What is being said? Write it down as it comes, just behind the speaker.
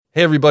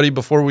Hey, everybody.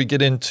 Before we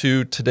get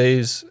into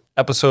today's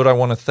episode, I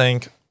want to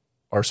thank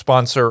our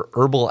sponsor,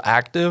 Herbal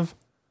Active.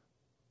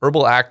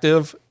 Herbal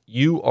Active,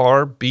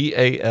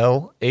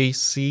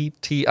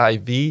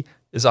 URBALACTIV,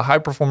 is a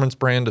high-performance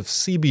brand of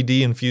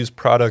CBD-infused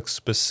products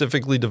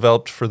specifically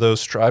developed for those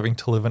striving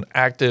to live an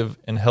active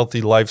and healthy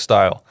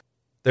lifestyle.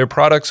 Their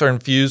products are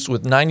infused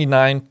with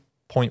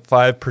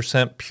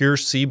 99.5% pure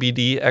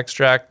CBD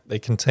extract. They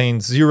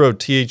contain zero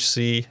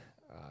THC.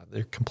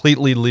 They're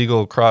completely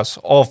legal across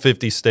all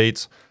 50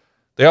 states.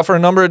 They offer a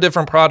number of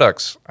different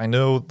products. I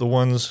know the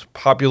ones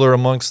popular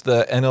amongst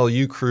the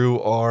NLU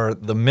crew are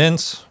the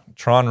mints.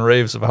 Tron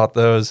raves about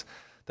those.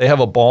 They have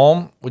a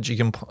balm, which you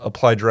can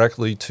apply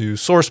directly to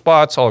sore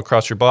spots all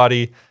across your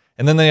body.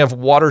 And then they have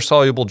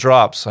water-soluble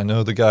drops. I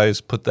know the guys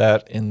put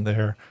that in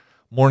their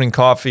morning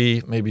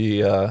coffee,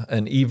 maybe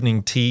an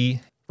evening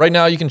tea. Right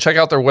now, you can check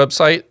out their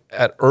website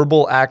at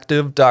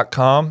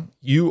herbalactive.com,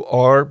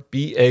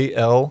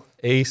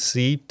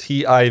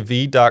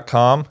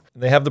 URBALACTIV.com.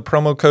 They have the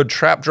promo code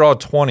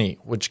TRAPDRAW20,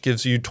 which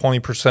gives you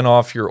 20%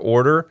 off your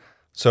order.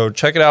 So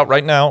check it out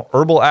right now,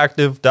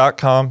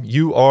 herbalactive.com,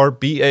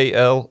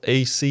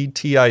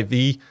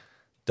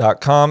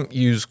 URBALACTIV.com.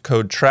 Use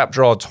code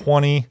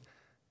TRAPDRAW20,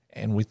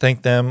 and we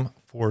thank them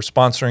for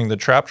sponsoring the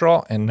Trap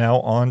Draw. And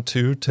now on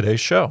to today's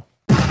show.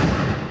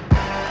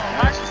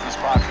 Nice is the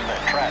spot for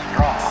that Trap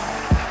Draw.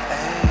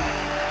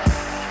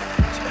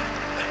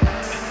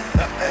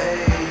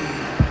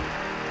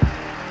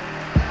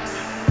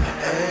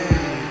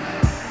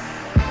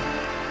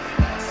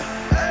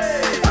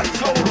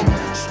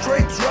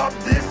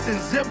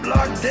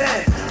 Ziploc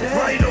that,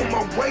 right on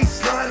my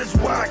waistline is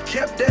why I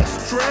kept that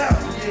strap.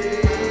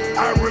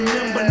 I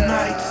remember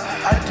nights,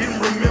 I didn't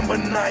remember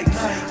nights.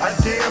 I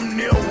damn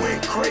near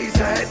went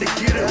crazy, I had to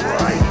get it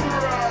right.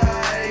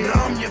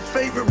 Now I'm your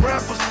favorite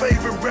rapper's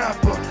favorite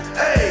rapper.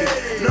 Hey,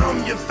 now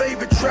I'm your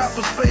favorite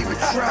trapper's favorite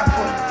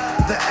trapper.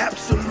 The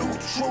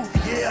absolute truth,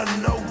 yeah,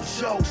 no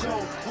joke.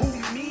 Who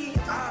me,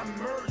 I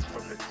emerged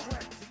from the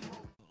crack.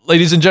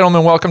 Ladies and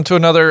gentlemen, welcome to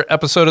another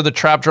episode of the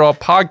Trap Draw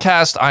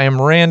podcast. I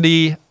am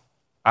Randy.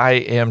 I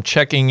am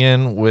checking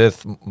in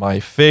with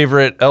my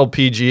favorite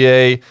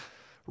LPGA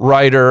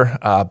writer,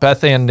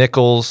 Beth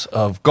Nichols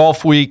of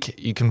Golf Week.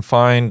 You can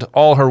find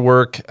all her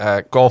work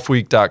at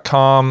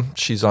golfweek.com.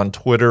 She's on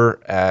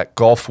Twitter at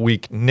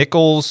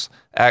golfweeknichols,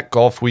 at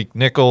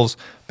golfweeknichols.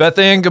 Beth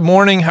Ann, good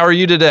morning. How are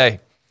you today?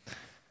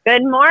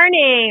 Good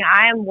morning.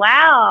 I am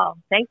well.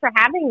 Thanks for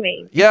having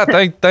me. Yeah,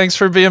 thanks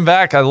for being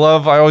back. I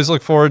always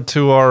look forward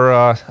to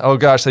our,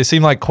 they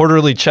seem like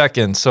quarterly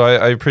check-ins, so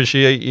I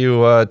appreciate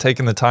you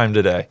taking the time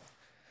today.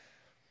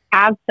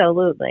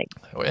 Absolutely.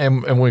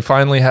 And we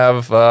finally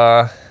have,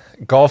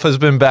 golf has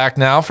been back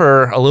now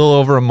for a little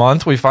over a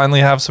month. We finally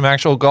have some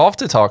actual golf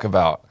to talk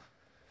about.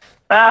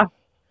 Oh,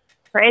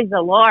 praise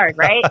the Lord,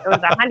 right? It was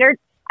 100.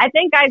 I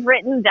think I've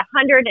written the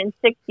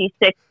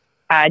 166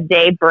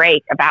 day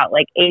break about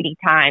like 80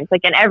 times.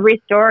 Like in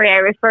every story I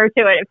refer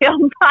to it, it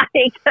feels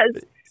funny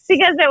because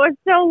it was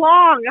so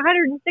long,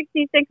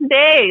 166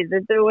 days.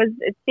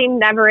 It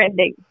seemed never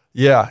ending.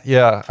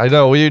 Yeah. I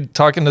know. We were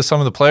talking to some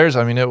of the players.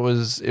 I mean, it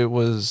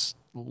was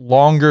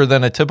longer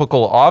than a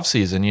typical off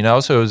season,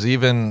 so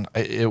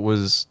it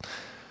was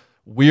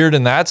weird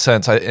in that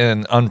sense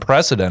and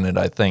unprecedented,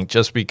 I think,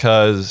 just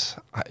because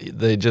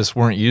they just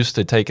weren't used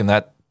to taking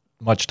that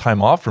much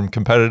time off from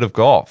competitive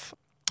golf.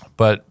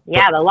 But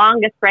the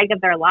longest break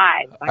of their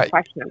lives,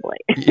 unquestionably.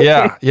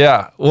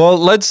 Yeah. Well,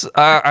 let's.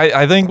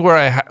 I think where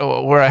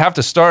I have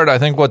to start. I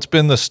think what's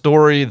been the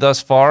story thus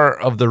far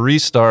of the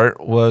restart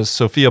was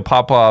Sofia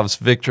Popov's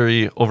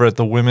victory over at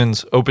the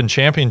Women's Open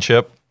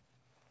Championship.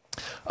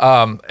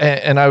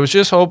 And I was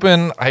just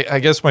hoping. I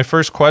guess my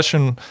first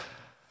question: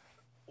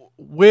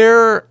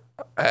 where,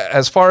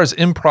 as far as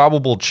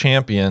improbable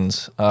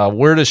champions,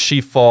 where does she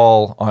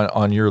fall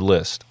on your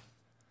list?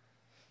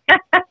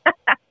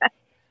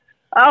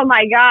 Oh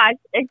my gosh,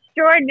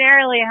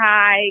 extraordinarily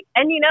high.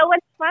 And you know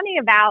what's funny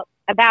about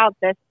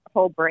this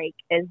whole break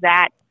is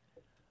that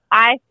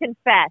I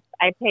confess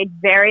I paid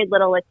very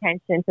little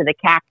attention to the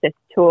Cactus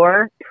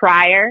Tour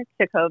prior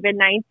to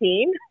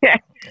COVID-19.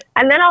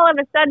 And then all of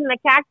a sudden the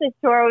Cactus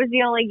Tour was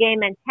the only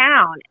game in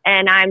town.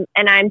 And I'm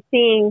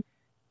seeing,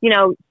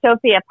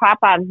 Sofia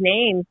Popov's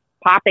name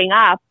popping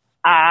up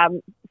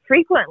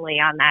frequently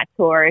on that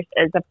tour,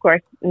 as of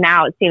course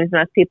now it seems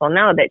most people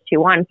know that she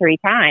won 3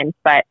 times.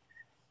 But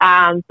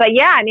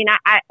yeah, I mean,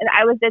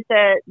 I was at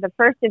the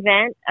first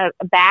event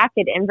back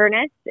at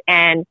Inverness,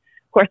 and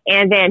of course,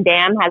 Ann Van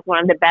Dam has one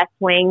of the best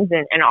swings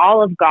in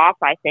all of golf,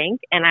 I think.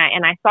 And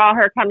I saw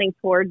her coming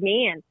toward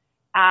me, and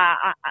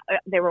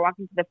they were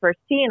walking to the first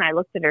tee, and I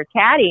looked at her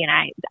caddy, and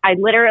I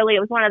literally,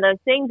 it was one of those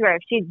things where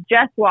she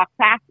just walked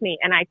past me,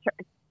 and I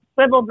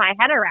swiveled my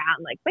head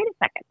around, like, wait a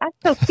second, that's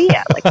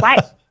Sofia. Like,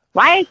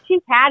 why is she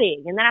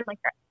caddying? And then I'm like,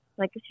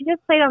 she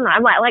just played on the,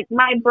 I'm like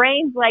my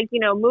brain's like,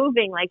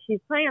 moving, like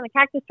she's playing on the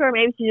Cactus Tour.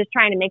 Maybe she's just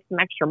trying to make some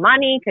extra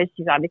money because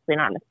she's obviously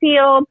not on the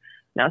field.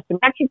 No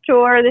Symmetric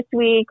Tour this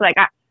week. Like,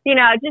 it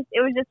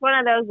was just one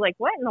of those, like,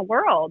 what in the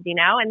world,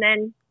 And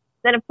then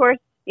of course,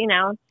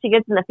 she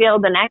gets in the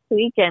field the next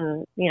week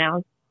and,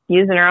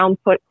 using her own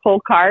pull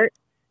cart,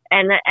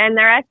 and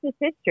the rest is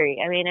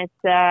history. I mean,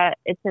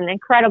 it's an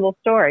incredible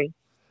story.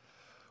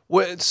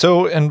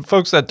 So, and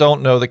folks that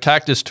don't know, the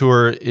Cactus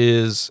Tour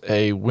is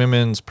a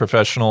women's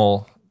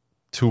professional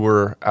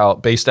tour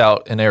based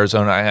out in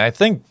Arizona. And I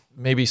think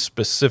maybe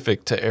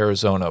specific to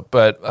Arizona,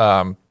 but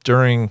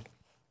during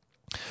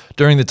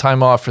the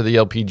time off for the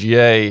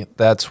LPGA,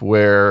 that's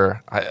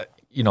where I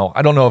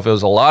don't know if it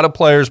was a lot of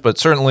players, but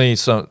certainly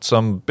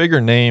some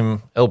bigger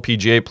name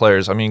LPGA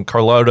players. I mean,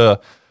 Carlota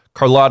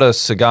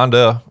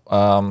Saganda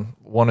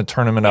won a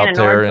tournament out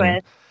there,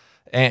 and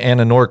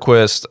Anna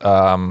Norquist.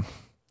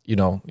 You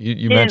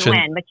mentioned,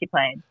 didn't win, but she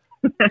played.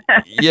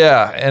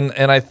 Yeah,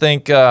 and I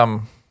think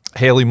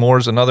Haley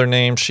Moore's another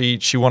name.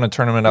 She won a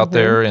tournament out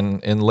there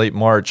in late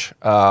March.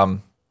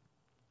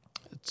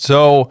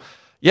 So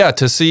yeah,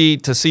 to see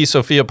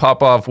Sophia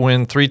Popov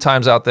win 3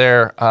 times out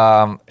there,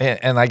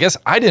 and I guess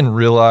I didn't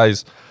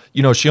realize,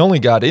 she only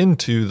got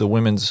into the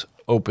Women's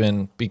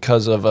Open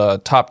because of a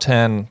top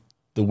 10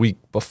 the week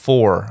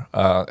before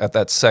at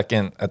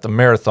the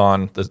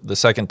marathon, the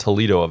second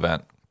Toledo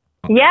event.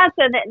 Yeah,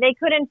 so they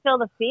couldn't fill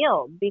the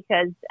field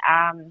because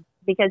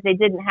they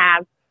didn't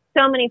have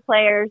so many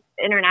players.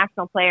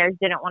 International players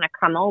didn't want to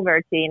come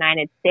over to the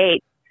United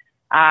States.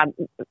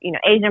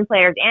 Asian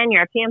players and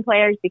European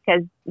players,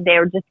 because they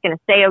were just going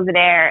to stay over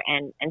there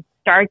and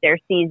start their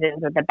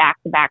seasons with the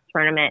back-to-back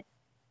tournaments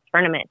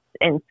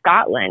in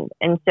Scotland.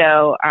 And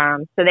so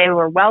they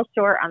were well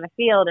short on the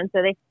field, and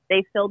so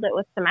they filled it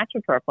with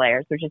Symetra Tour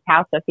players, which is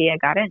how Sophia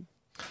got in.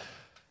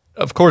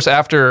 Of course,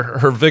 after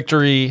her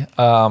victory,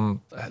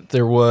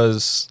 there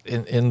was,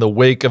 in the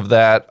wake of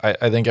that,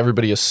 I think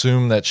everybody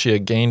assumed that she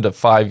had gained a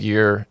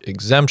 5-year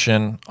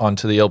exemption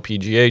onto the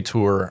LPGA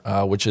Tour,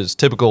 which is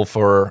typical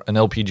for an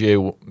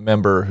LPGA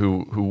member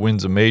who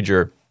wins a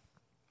major.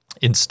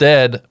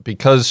 Instead,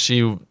 because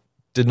she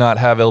did not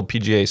have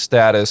LPGA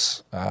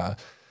status,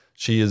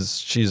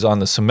 she's on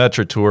the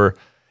Symetra Tour.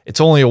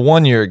 It's only a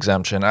 1-year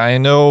exemption. I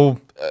know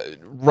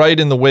right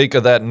in the wake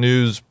of that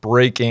news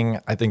breaking,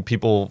 I think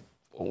people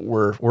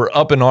were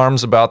up in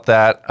arms about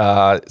that.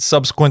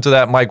 Subsequent to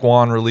that, Mike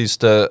Wan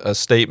released a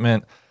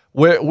statement.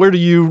 Where do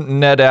you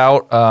net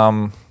out?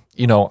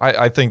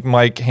 I think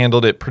Mike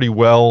handled it pretty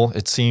well.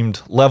 It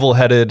seemed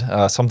level-headed,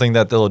 something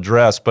that they'll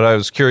address. But I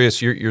was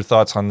curious your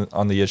thoughts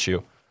on the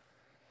issue.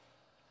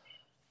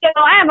 So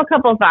I have a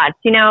couple of thoughts.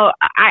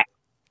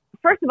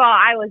 First of all,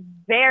 I was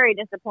very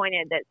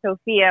disappointed that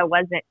Sophia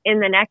wasn't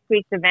in the next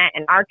week's event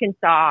in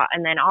Arkansas,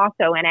 and then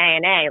also in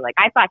ANA. Like,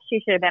 I thought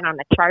she should have been on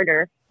the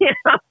charter,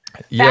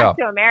 back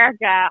to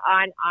America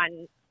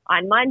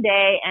on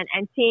Monday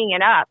and teeing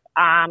it up.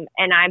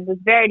 And I was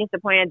very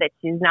disappointed that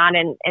she's not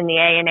in the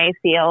ANA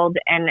field,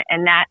 and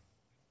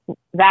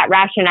that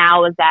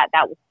rationale was that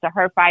was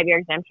her 5-year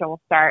exemption will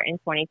start in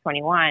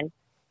 2021.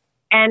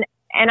 And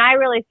I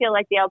really feel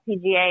like the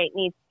LPGA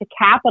needs to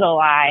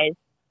capitalize,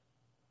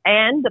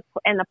 and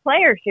the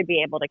players should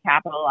be able to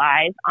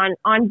capitalize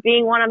on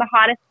being one of the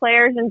hottest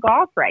players in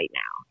golf right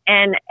now.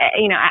 And,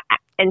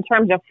 in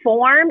terms of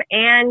form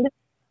and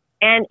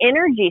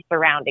energy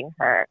surrounding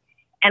her.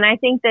 And I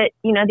think that,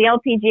 the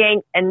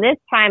LPGA, and this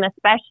time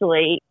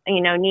especially,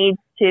 needs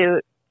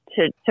to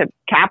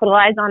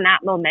capitalize on that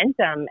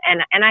momentum.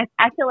 And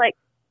I feel like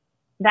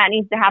that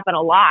needs to happen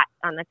a lot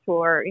on the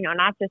tour,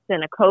 not just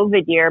in a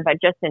COVID year,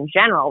 but just in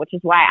general, which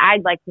is why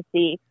I'd like to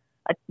see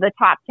the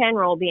top 10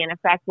 rule be in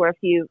effect, where if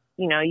you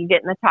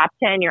get in the top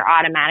 10, you're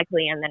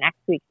automatically in the next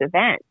week's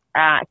event,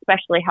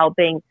 especially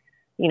helping,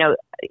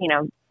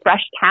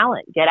 fresh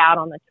talent get out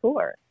on the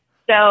tour.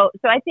 So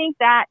I think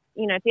that,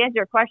 to answer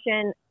your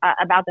question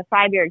about the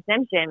 5-year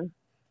exemption,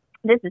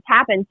 this has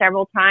happened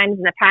several times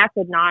in the past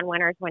with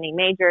non-winners winning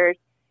majors,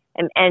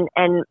 and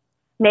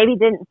maybe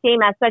didn't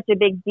seem as such a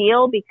big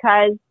deal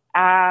because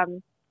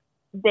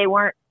they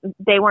weren't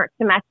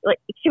Symetra. Like,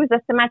 she was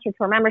a Symetra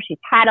Tour member. She's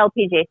had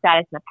LPGA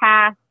status in the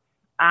past.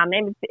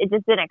 Maybe it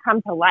just didn't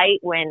come to light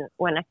when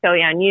a So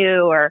Yeon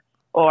Yu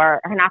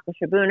or Hanako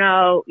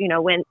Shibuno,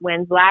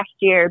 wins last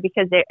year,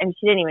 because and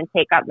she didn't even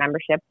take up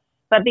membership,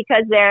 but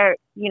because they're,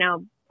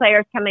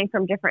 players coming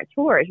from different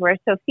tours, whereas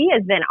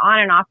Sophia's been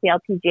on and off the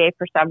LPGA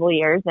for several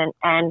years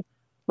and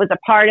was a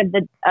part of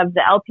the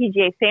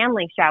LPGA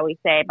family, shall we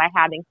say, by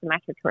having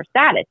Symetra Tour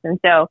status. And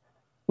so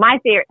my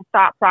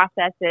thought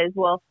process is,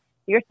 well,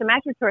 your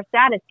Symetra Tour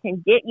status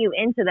can get you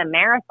into the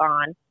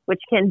marathon,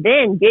 which can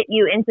then get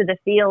you into the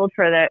field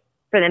for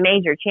the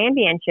major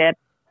championship.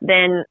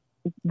 Then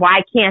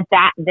why can't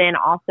that then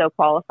also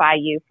qualify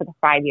you for the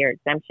 5-year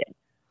exemption?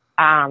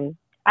 I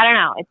don't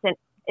know.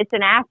 It's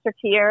an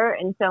aftercare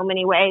in so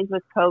many ways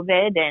with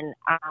COVID, and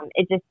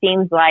it just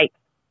seems like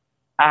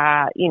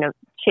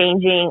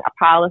changing a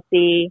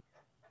policy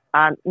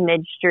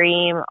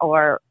midstream,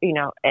 or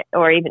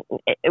even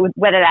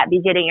whether that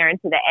be getting her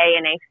into the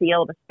ANA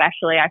field,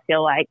 especially, I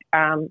feel like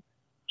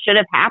should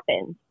have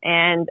happened.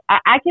 And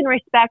I can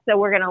respect that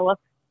we're going to look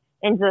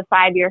into the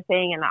 5-year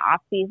thing in the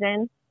off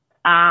season.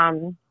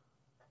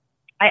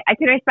 I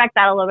can respect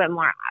that a little bit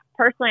more.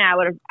 Personally,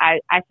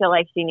 I feel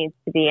like she needs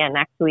to be in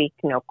next week.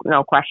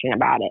 No question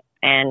about it.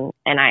 And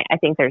I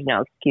think there's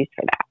no excuse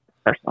for that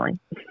personally.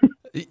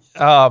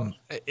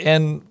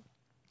 And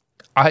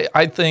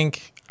I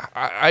think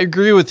I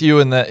agree with you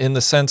in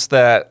the sense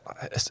that,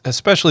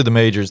 especially the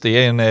majors, the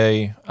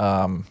ANA,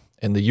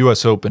 and the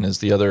U.S. Open is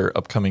the other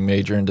upcoming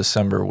major in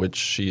December, which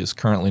she is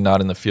currently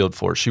not in the field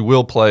for. She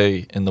will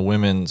play in the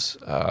women's,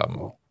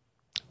 the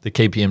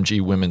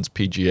KPMG Women's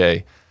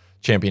PGA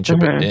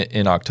Championship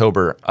in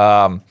October.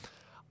 And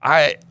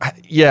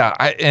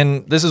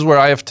this is where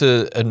I have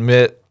to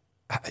admit,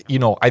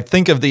 I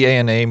think of the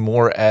ANA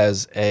more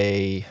as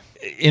a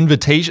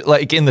invitation,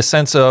 like in the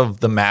sense of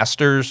the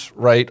Masters,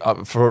 right?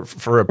 For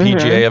a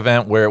PGA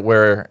event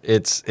where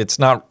it's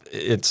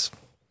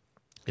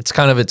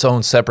kind of its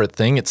own separate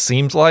thing, it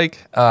seems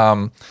like.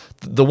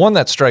 The one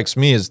that strikes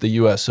me is the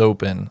U.S.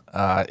 Open,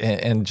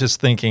 and just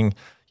thinking,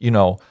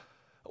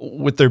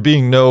 with there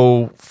being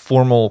no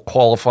formal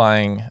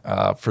qualifying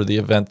for the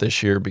event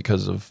this year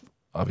because of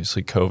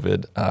obviously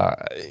COVID,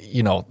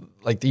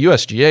 like the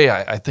USGA,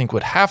 I think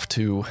would have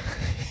to.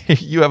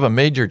 You have a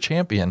major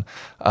champion.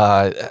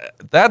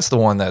 That's the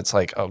one that's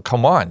like, oh,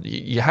 come on,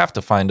 you have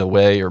to find a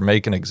way or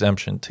make an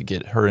exemption to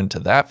get her into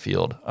that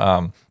field.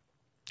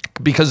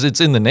 Because it's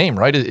in the name,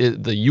 right?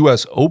 The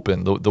U.S.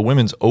 Open, the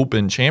Women's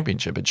Open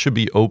Championship, it should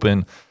be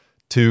open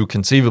to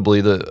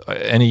conceivably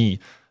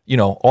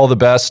all the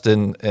best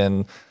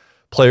and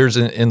players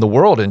in the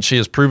world, and she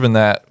has proven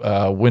that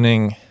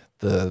winning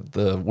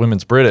the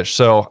Women's British.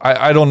 So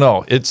I don't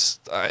know.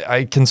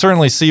 I can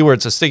certainly see where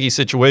it's a sticky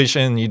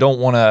situation. You don't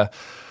want to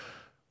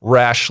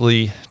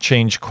rashly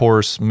change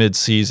course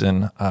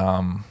mid-season.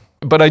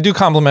 But I do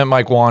compliment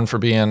Mike Wan for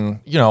being,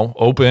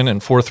 open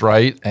and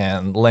forthright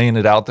and laying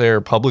it out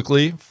there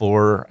publicly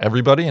for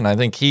everybody. And I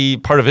think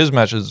part of his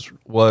message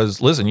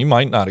was, listen, you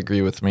might not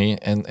agree with me,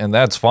 and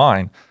that's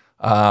fine.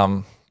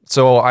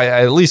 So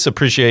I at least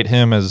appreciate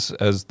him as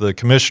the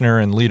commissioner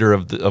and leader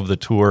of the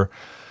tour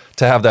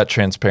to have that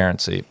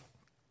transparency.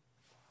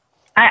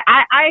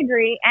 I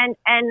agree.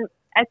 And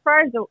as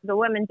far as the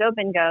Women's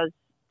Open goes,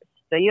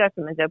 the U.S.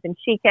 Women's Open,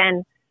 she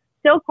can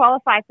still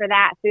qualify for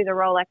that through the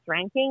Rolex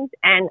rankings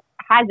and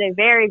has a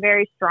very,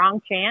 very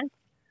strong chance,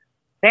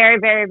 very,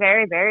 very,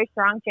 very, very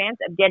strong chance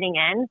of getting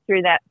in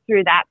through that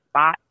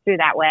spot, through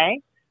that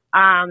way.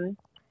 But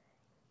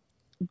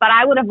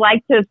I would have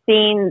liked to have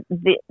seen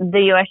the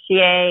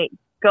USGA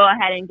go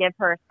ahead and give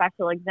her a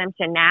special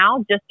exemption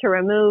now, just to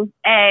remove,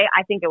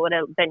 I think it would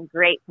have been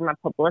great from a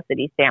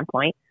publicity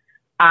standpoint,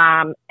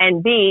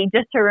 and B,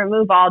 just to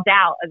remove all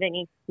doubt of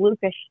any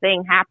flukish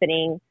thing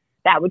happening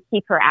that would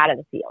keep her out of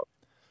the field.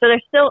 So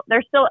there's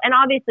still, and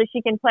obviously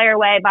she can play her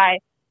way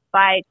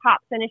by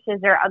top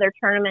finishes or other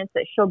tournaments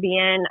that she'll be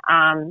in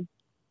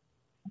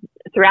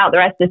throughout the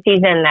rest of the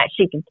season, that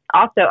she can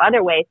also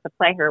other ways to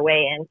play her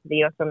way into the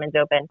U.S. Women's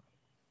Open.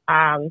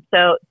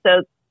 So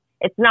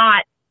it's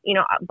not,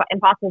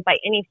 impossible by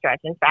any stretch.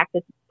 In fact,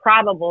 it's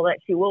probable that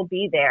she will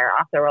be there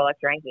off the Rolex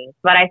rankings.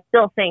 But I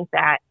still think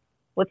that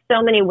with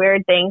so many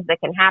weird things that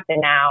can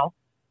happen now,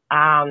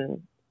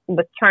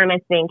 with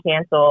tournaments being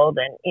canceled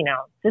and,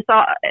 just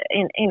all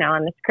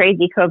in this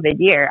crazy COVID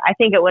year, I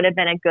think it would have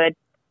been a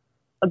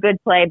good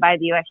play by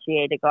the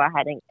USGA to go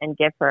ahead and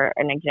give her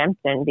an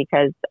exemption,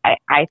 because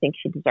I think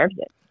she deserves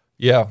it.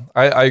 Yeah,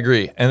 I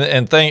agree.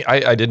 And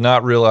I did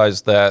not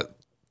realize that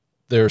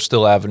there are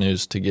still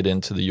avenues to get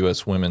into the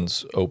U.S.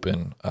 Women's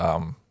Open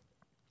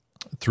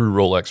through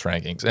Rolex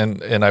rankings.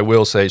 And I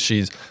will say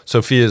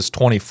Sophia's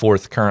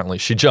 24th currently.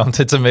 She jumped,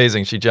 it's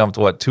amazing. She jumped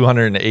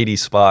 280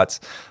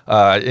 spots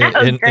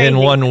in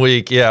 1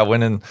 week. Yeah,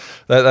 winning.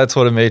 That's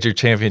what a major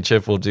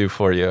championship will do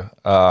for you.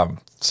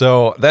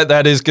 So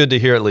that is good to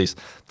hear, at least.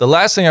 The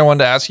last thing I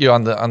wanted to ask you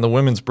on the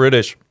Women's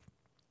British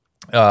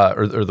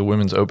or the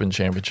Women's Open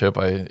Championship,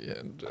 I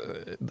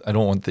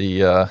don't want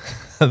the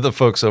the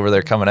folks over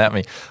there coming at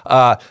me.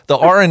 The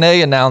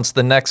RNA announced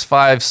the next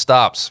 5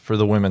 stops for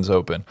the Women's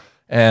Open.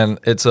 And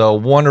it's a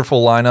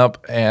wonderful lineup,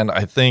 and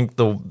I think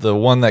the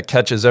one that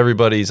catches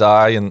everybody's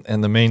eye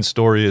and the main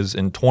story is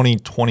in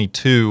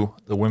 2022,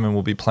 the women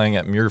will be playing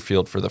at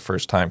Muirfield for the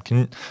first time.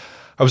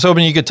 I was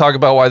hoping you could talk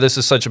about why this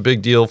is such a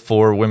big deal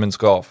for women's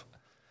golf.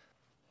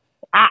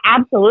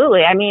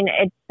 Absolutely. I mean,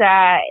 it's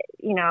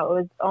it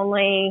was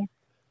only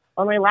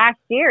last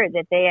year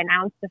that they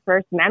announced the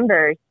first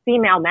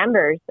female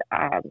members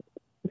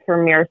for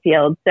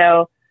Muirfield.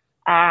 So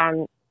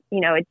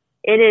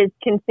it is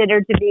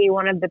considered to be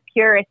one of the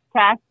purest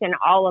tests in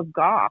all of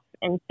golf.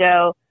 And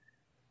so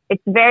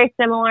it's very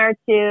similar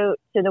to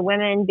the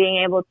women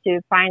being able to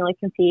finally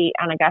compete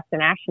on Augusta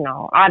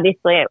National.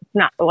 Obviously, it's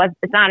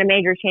not a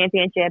major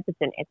championship.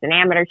 It's an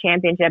amateur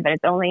championship, and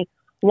it's only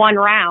one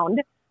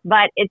round,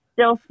 but it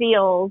still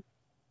feels,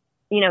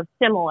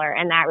 similar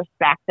in that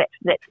respect,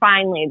 that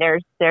finally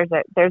there's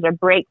a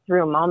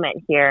breakthrough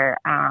moment here.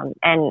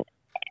 And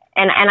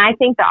I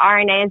think the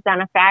RNA has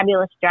done a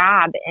fabulous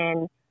job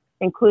in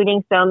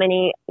including so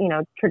many,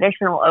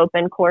 traditional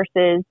open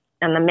courses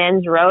and the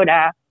men's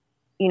rota,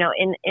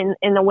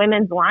 in the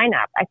women's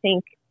lineup. I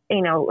think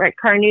we're at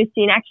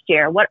Carnoustie next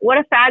year. What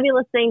a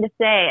fabulous thing to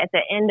say at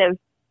the end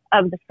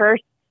of the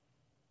first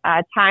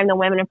time the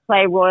women have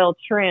played Royal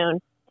Troon,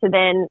 to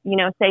then,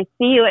 say,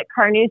 see you at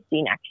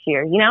Carnoustie next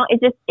year.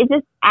 It just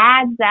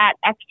adds that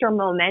extra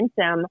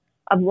momentum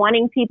of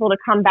wanting people to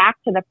come back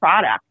to the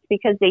product,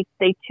 because they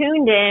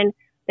tuned in,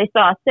 they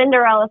saw a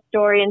Cinderella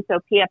story in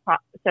Sophia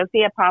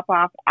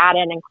Popov at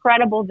an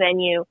incredible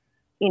venue.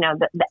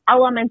 The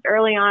elements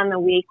early on in the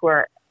week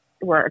were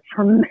a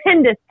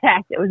tremendous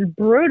test. It was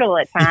brutal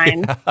at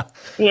times,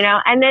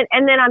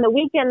 and then on the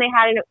weekend they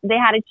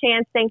had a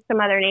chance, thanks to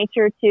Mother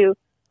Nature, to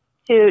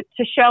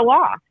show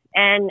off.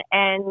 And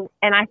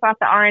I thought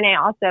the RNA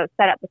also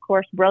set up the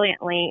course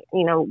brilliantly,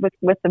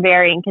 with the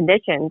varying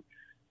conditions.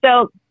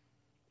 So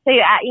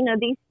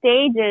these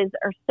stages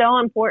are so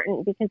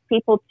important because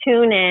people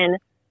tune in.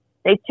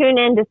 They tune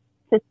in to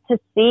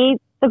see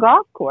the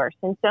golf course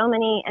in so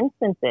many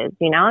instances.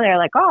 They're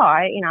like, oh,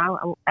 I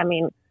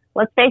mean,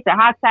 let's face it,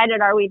 how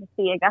excited are we to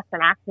see Augusta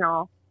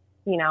National,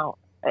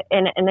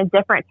 in a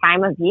different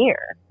time of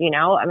year?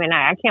 I mean,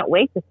 I can't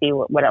wait to see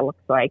what it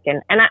looks like.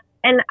 And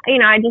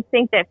I just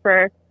think that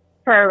for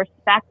a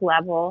respect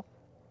level,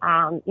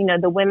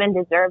 the women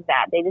deserve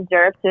that. They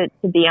deserve to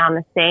be on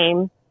the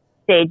same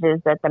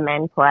stages that the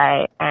men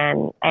play,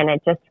 and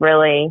it just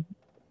really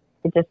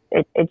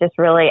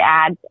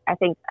adds, I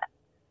think,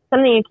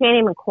 something you can't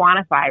even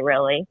quantify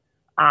really,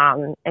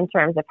 in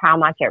terms of how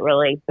much it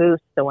really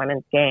boosts the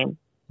women's game.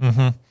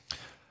 Mm-hmm.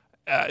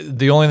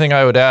 The only thing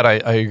I would add,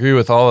 I agree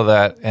with all of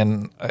that,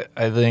 and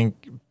I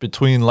think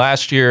between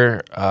last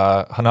year,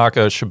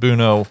 Hanaka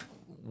Shibuno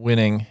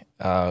winning,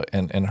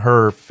 and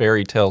her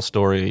fairy tale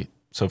story,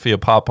 Sophia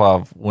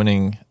Popov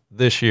winning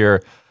this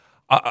year,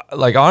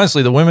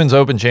 honestly, the Women's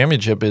Open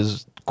Championship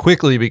is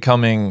quickly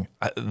becoming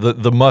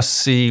the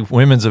must-see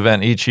women's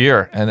event each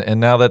year. And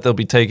now that they'll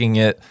be taking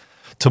it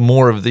to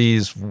more of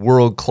these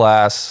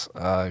world-class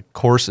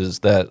courses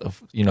that,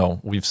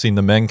 we've seen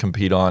the men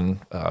compete on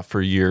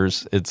for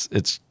years,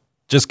 it's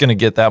just going to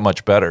get that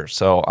much better.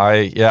 So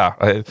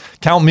I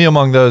count me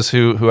among those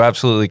who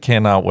absolutely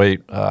cannot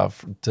wait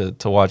to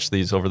watch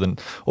these over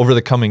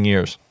the coming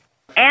years.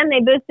 And they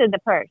boosted the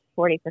purse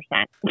 40%.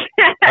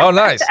 Oh,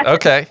 nice.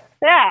 Okay.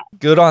 Yeah.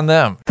 Good on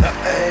them.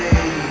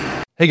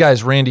 Hey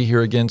guys, Randy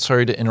here again.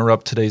 Sorry to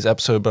interrupt today's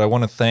episode, but I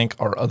want to thank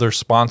our other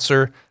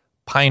sponsor,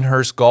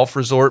 Pinehurst Golf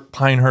Resort,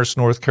 Pinehurst,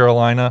 North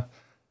Carolina.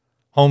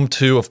 Home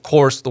to, of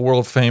course, the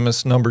world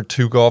famous number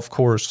 2 golf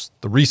course,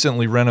 the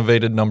recently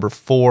renovated number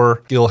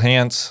 4. Gil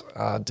Hance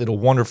did a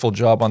wonderful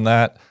job on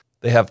that.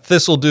 They have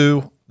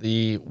Thistledew,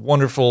 the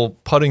wonderful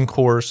putting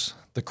course,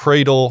 the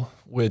Cradle,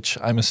 which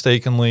I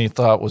mistakenly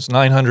thought was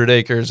 900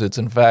 acres. It's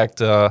in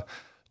fact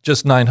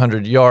just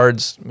 900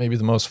 yards, maybe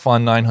the most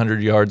fun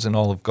 900 yards in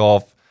all of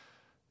golf.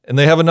 And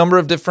they have a number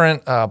of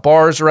different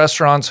bars,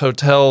 restaurants,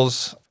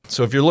 hotels.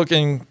 So if you're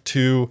looking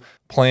to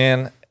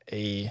plan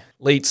a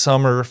late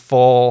summer,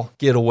 fall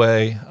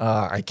getaway,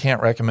 I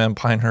can't recommend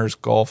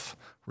Pinehurst Golf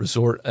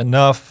Resort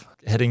enough.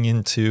 Heading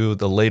into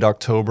the late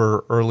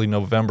October, early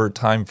November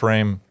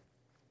timeframe,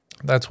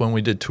 that's when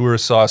we did Tour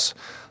Sauce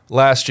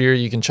last year.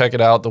 You can check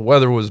it out. The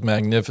weather was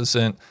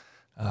magnificent.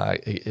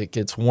 It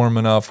gets warm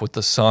enough with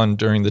the sun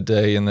during the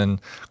day and then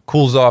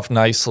cools off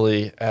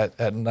nicely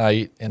at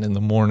night and in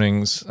the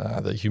mornings.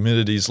 The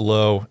humidity's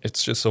low.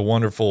 It's just a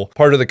wonderful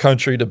part of the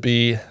country to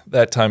be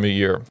that time of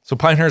year. So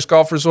Pinehurst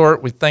Golf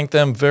Resort, we thank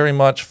them very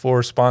much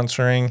for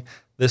sponsoring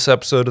this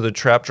episode of The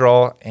Trap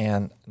Draw.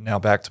 And now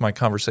back to my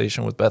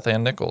conversation with Beth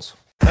Ann Nichols.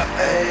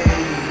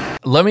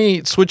 Let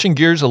me, switching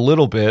gears a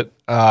little bit,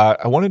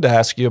 I wanted to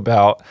ask you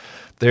about,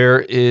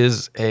 there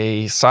is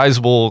a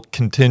sizable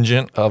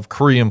contingent of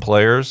Korean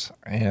players,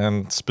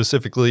 and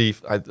specifically,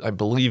 I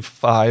believe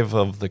 5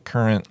 of the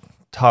current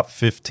top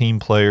 15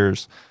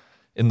 players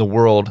in the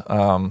world,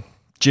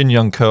 Jin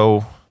Young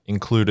Ko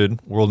included,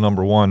 world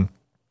number 1,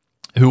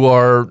 who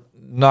are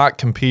not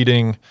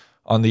competing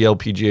on the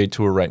LPGA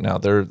Tour right now.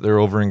 They're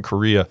over in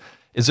Korea.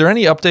 Is there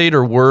any update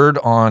or word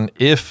on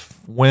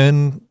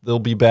when they'll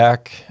be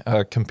back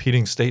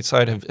competing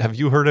stateside? Have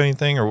you heard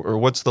anything, or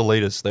what's the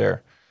latest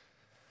there?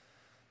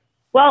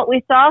 Well,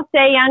 we saw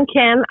Se-Young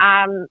Kim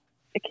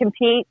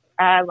compete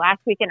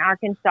last week in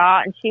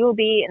Arkansas, and she will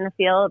be in the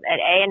field at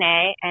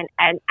ANA,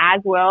 and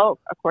as will,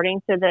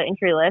 according to the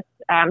entry list,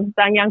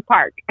 Sung-Young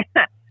Park.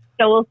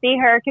 So we'll see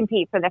her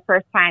compete for the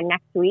first time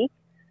next week.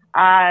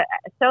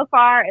 So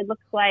far, it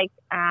looks like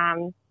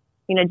Jin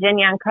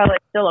Young Ko is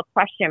still a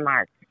question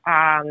mark.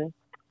 I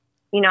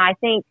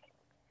think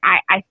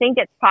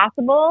it's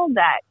possible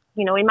that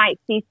we might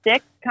see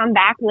 6 come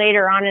back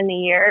later on in the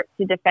year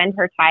to defend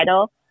her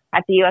title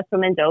at the U.S.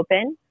 Women's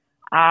Open,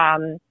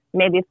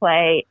 maybe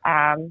play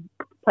some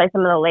of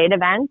the late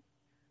events.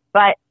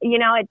 But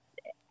it's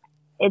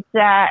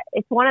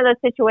one of those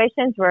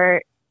situations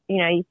where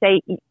you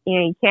say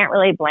you can't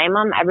really blame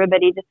them.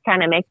 Everybody just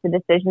kind of makes the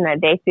decision that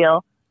they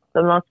feel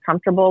the most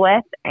comfortable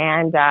with.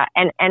 And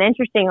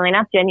interestingly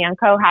enough, Jin Young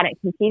Ko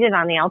hadn't competed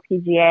on the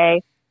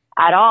LPGA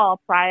at all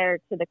prior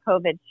to the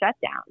COVID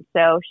shutdown,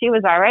 so she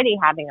was already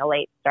having a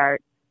late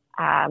start.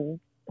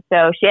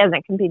 so she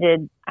hasn't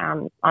competed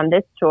on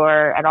this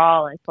tour at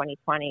all in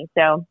 2020.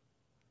 So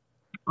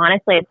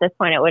honestly, at this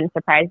point, it wouldn't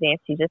surprise me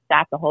if she just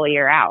sat the whole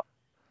year out.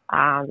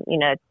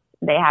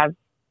 They have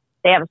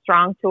a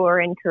strong tour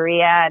in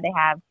Korea. They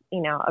have,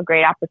 a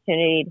great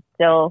opportunity to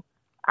still,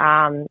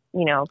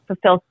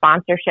 fulfill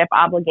sponsorship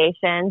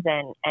obligations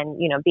and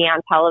be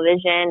on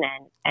television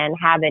and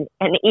have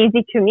an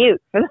easy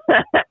commute for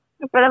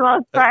the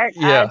most part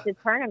to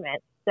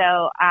tournaments.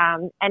 So,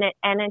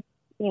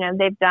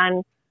 they've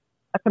done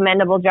a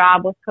commendable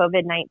job with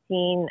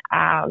COVID-19,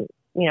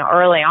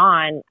 early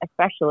on,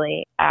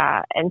 especially.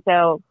 And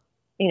so,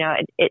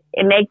 it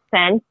makes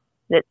sense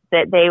that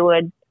they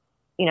would,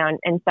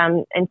 in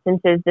some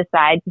instances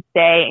decide to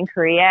stay in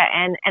Korea.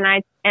 And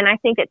I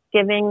think it's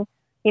giving,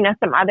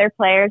 some other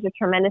players a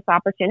tremendous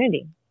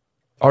opportunity.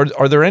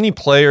 Are there any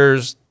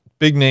players,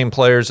 big name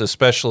players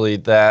especially,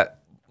 that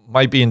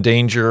might be in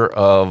danger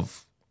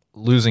of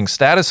losing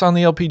status on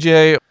the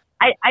LPGA?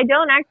 I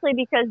don't actually,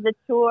 because the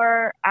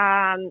tour,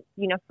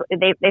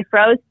 they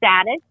froze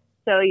status,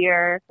 so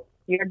you're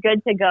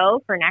good to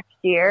go for next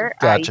year.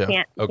 Gotcha.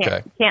 You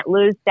can't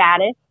lose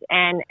status,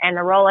 and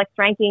the Rolex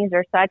rankings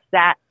are such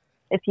that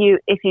if you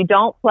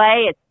don't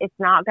play, it's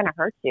not going to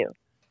hurt you.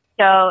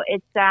 So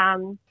it's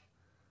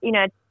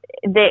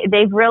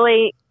they've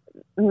really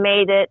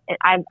made it.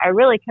 I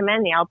really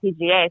commend the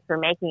LPGA for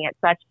making it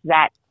such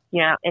that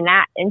in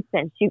that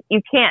instance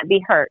you can't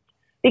be hurt,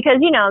 because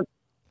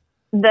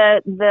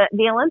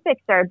the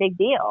Olympics are a big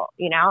deal,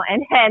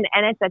 and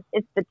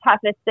it's the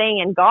toughest thing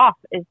in golf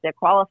is to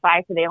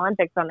qualify for the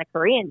Olympics on the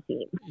Korean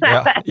team.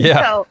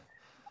 Yeah. So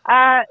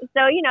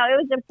it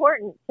was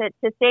important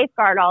to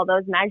safeguard all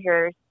those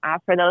measures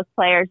for those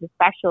players,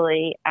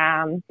 especially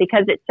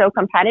because it's so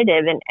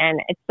competitive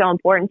and it's so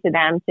important to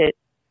them to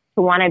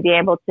want to be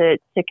able to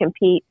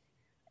compete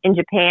in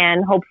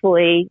Japan,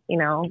 hopefully,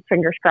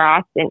 fingers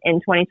crossed in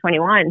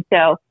 2021.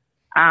 So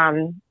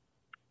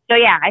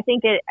yeah, I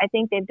think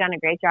they've done a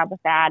great job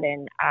with that,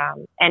 and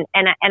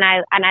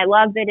I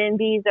love that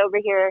NB's over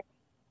here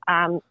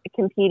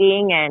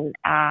competing, and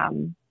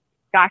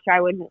gosh, I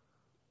wouldn't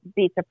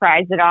be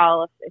surprised at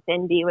all if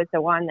NB was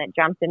the one that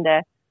jumped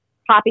into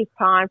Poppy's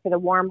Pond for the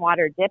warm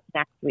water dip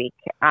next week.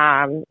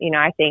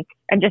 I think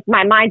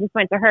my mind just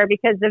went to her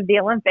because of the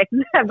Olympics,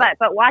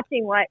 but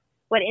watching what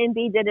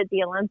NB did at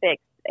the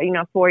Olympics,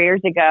 4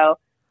 years ago,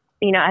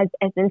 has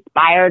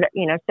inspired,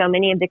 so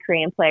many of the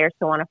Korean players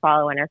to want to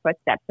follow in her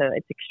footsteps. So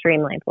it's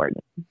extremely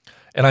important.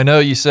 And I know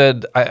you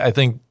said, I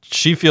think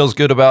she feels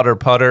good about her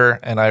putter.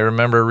 And I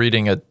remember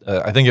reading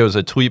I think it was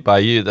a tweet by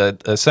you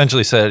that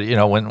essentially said,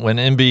 when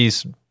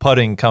MB's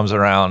putting comes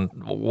around,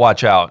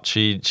 watch out.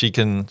 She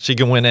can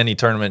win any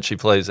tournament she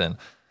plays in.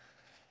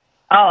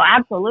 Oh,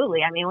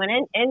 absolutely. I mean, when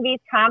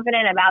NB's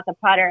confident about the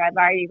putter, I've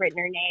already written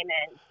her name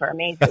in for a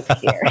major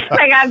this year.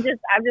 I'm just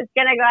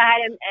going to go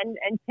ahead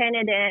and pin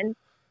it in.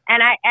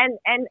 And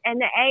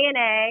the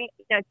ANA,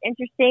 it's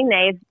interesting.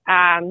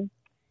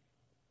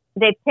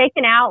 They've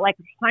taken out like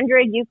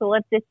 100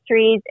 eucalyptus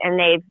trees, and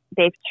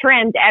they've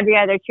trimmed every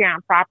other tree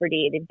on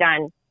property. They've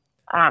done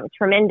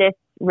tremendous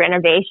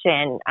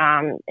renovation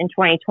in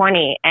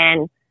 2020,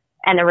 and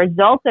the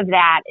result of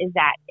that is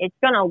that it's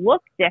going to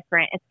look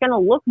different. It's going to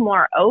look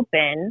more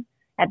open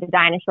at the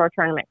Dinosaur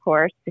Tournament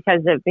course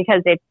because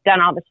they've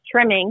done all this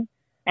trimming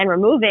and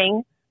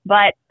removing.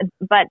 But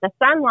the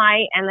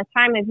sunlight and the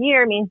time of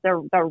year means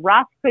the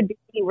rough could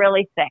be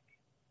really thick.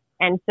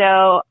 And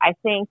so I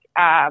think,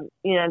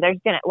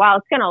 while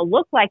it's going to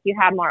look like you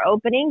have more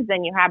openings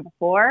than you had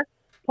before,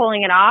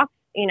 pulling it off,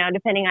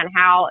 depending on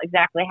how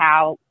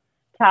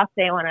tough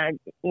they want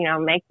to,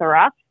 make the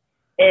rough,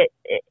 it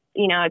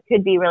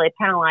could be really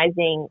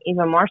penalizing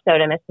even more so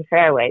to miss the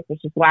fairways,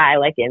 which is why I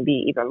like NB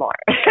even more.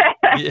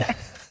 Yeah.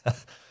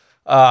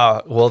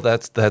 Well,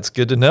 that's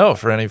good to know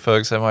for any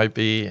folks that might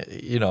be,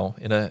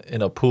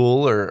 in a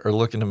pool or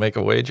looking to make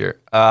a wager.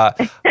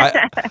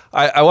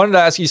 I wanted to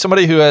ask you,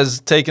 somebody who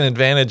has taken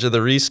advantage of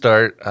the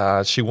restart.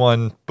 She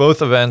won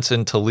both events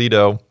in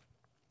Toledo,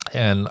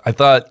 and I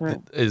thought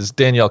is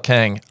Danielle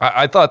Kang.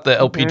 I thought the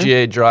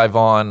LPGA Drive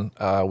On,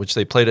 which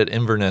they played at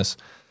Inverness,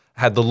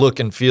 had the look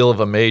and feel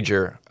of a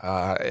major.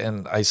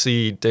 And I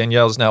see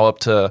Danielle's now up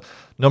to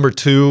number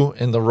 2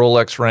 in the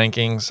Rolex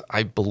rankings.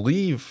 I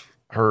believe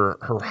her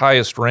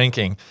highest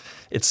ranking.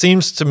 It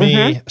seems to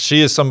me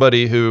she is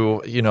somebody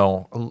who,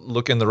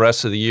 looking the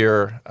rest of the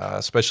year,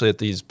 especially at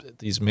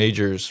these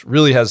majors,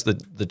 really has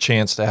the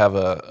chance to have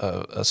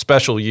a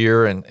special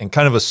year and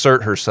kind of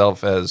assert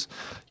herself as,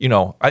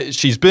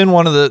 she's been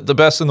one of the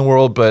best in the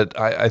world, but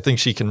I think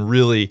she can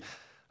really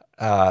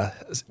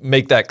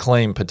make that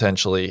claim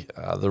potentially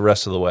the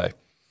rest of the way.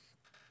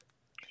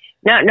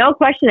 No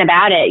question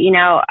about it.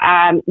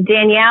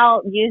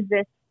 Danielle used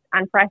this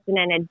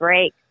unprecedented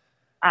break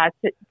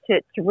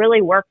to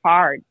really work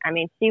hard. I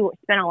mean, she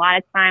spent a lot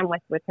of time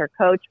with her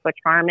coach, Butch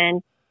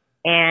Harmon,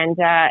 and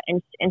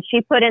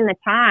she put in the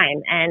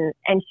time,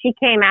 and she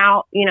came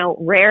out,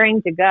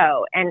 raring to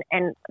go. And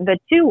the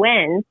 2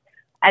 wins,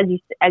 as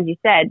you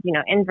said,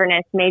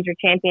 Inverness major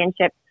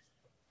championship,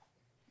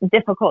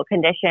 difficult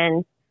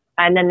conditions,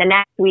 and then the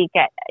next week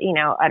at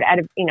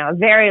a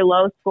very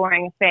low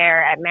scoring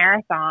affair at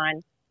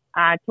Marathon,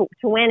 to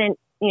win in,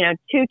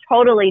 two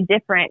totally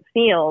different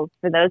fields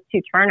for those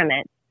two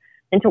tournaments,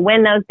 and to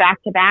win those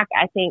back to back,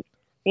 I think,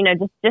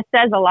 just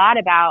says a lot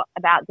about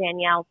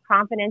Danielle's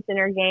confidence in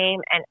her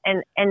game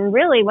and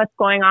really what's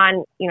going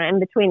on, in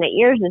between the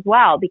ears as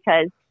well,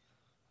 because,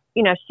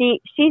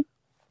 she's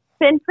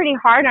been pretty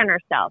hard on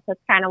herself. That's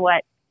kind of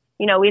what,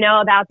 we know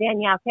about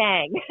Danielle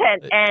Kang.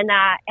 and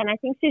I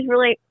think she's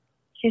really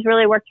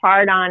worked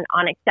hard on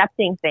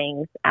accepting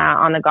things,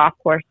 on the golf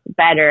course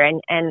better. And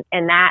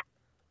that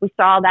we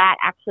saw that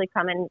actually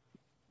come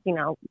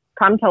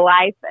to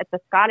life at the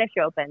Scottish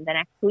Open the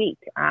next week,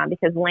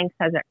 because links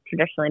hasn't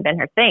traditionally been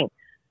her thing.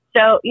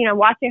 So,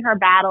 watching her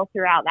battle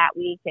throughout that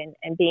week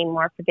and being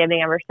more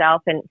forgiving of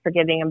herself and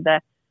forgiving of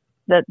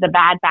the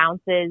bad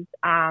bounces,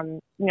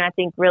 I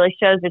think really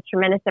shows a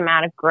tremendous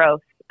amount of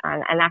growth.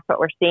 And that's what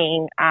we're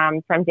seeing,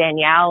 from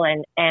Danielle.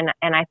 And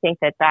I think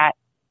that,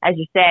 as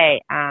you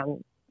say,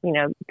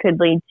 could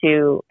lead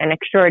to an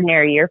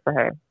extraordinary year for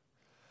her.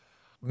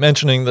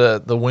 Mentioning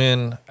the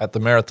win at the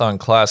Marathon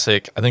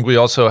Classic, I think we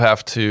also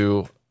have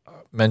to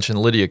mention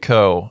Lydia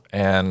Ko.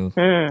 And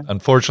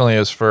unfortunately,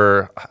 as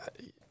for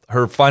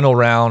her final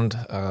round,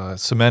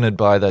 cemented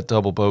by that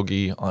double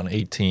bogey on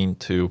 18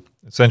 to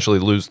essentially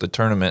lose the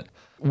tournament.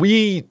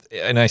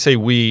 And I say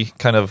we,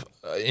 kind of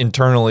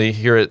internally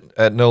here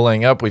at No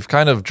Laying Up, we've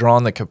kind of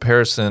drawn the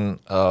comparison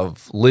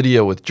of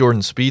Lydia with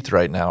Jordan Spieth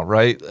right now,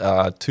 right?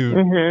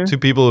 Two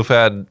people who've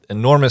had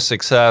enormous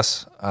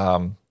success,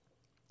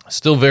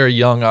 still very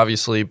young,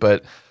 obviously,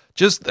 but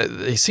just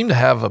they seem to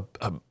have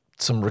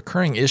some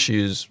recurring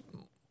issues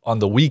on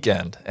the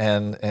weekend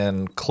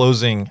and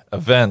closing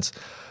events.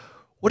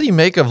 What do you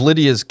make of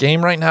Lydia's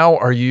game right now?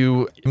 Are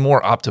you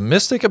more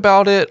optimistic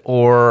about it,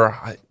 or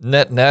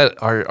net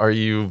are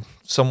you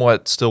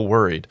somewhat still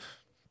worried?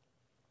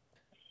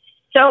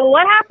 So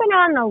what happened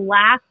on the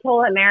last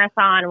hole at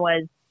Marathon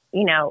was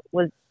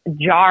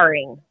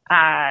jarring.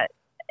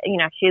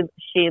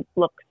 She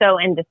looked so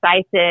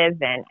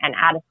indecisive and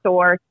out of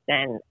sorts,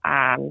 and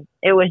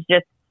it was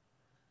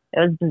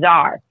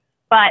bizarre.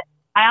 But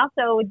I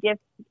also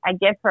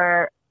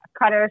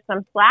cut her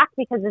some slack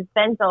because it's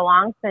been so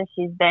long since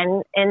she's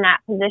been in that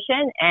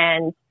position,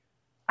 and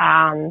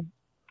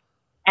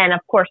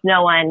of course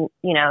no one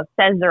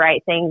says the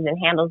right things and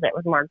handles it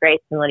with more grace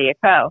than Lydia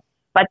Ko.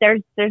 But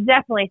there's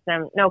definitely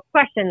no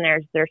question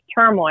there's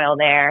turmoil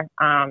there,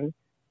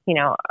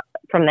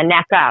 from the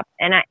neck up,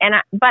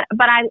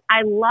 but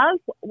I love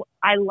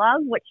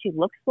what she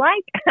looks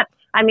like.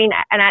 I mean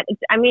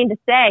to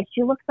say,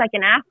 she looks like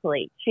an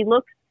athlete. She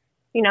looks,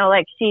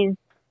 like she's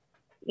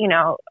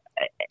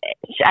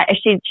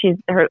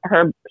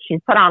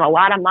put on a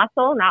lot of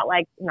muscle, not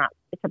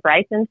to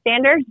Bryson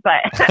standards,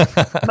 but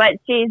but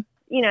she's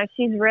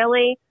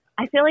really,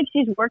 I feel like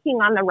she's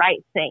working on the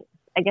right things.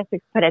 I guess we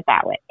could put it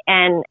that way.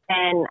 And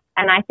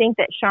I think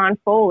that Sean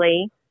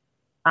Foley,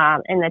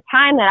 in the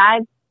time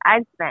that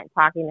I've spent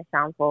talking to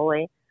Sean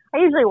Foley, I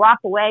usually walk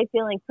away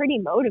feeling pretty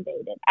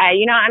motivated.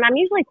 And I'm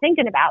usually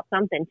thinking about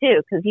something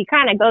too, because he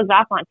kind of goes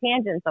off on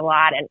tangents a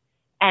lot, and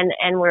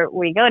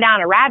we go down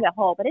a rabbit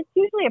hole, but it's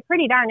usually a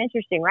pretty darn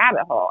interesting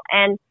rabbit hole.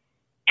 And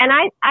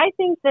I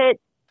think that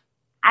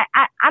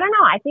I don't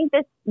know. I think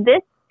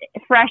this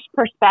fresh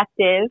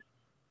perspective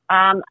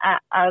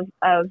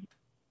of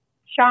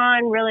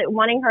Sean really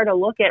wanting her to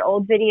look at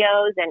old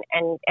videos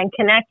and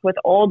connect with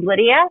old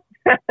Lydia.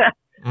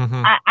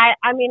 Mm-hmm.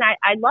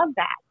 I love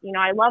that.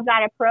 I love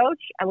that approach.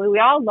 I mean, we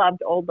all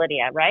loved old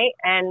Lydia, right?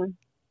 And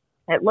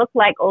it looked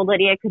like old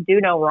Lydia could do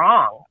no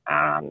wrong.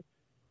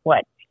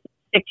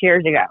 6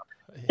 years ago.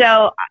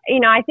 So,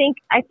 I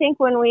think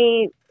when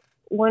we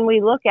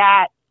look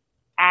at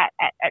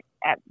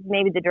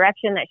maybe the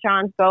direction that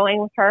Sean's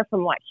going with her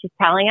from what she's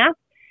telling us,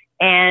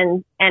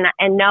 and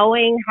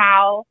knowing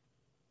how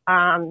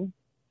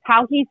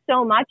he's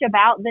so much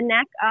about the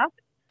neck up,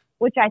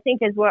 which I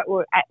think is what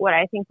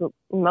I think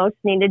most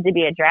needed to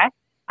be addressed.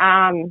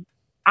 I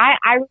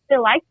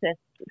really like this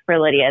for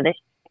Lydia. This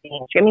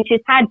change. I mean, she's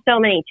had so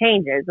many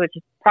changes, which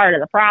is part of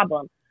the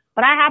problem.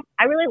 But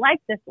I really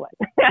like this one.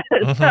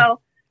 Mm-hmm. So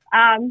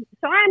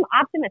I'm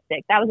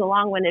optimistic. That was a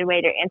long-winded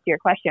way to answer your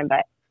question,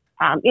 but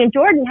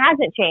Jordan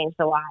hasn't changed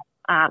a lot.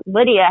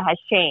 Lydia has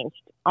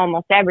changed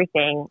almost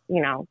everything,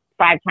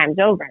 5 times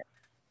over.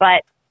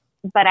 But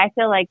I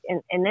feel like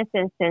in this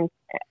instance,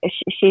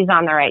 she's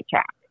on the right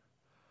track.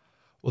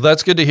 Well,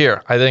 that's good to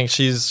hear. I think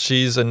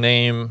she's a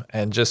name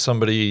and just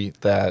somebody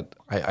that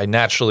I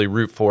naturally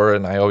root for,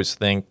 and I always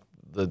think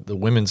the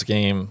women's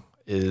game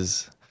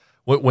is.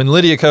 When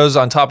Lydia Ko's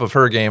on top of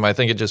her game, I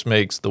think it just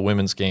makes the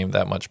women's game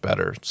that much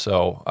better.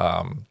 So,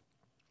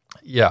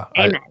 yeah.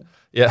 Amen.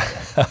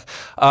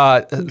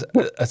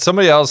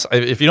 Somebody else,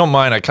 if you don't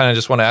mind, I kind of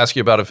just want to ask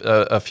you about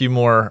a few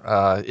more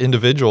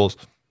individuals.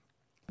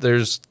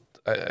 There's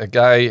a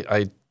guy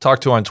I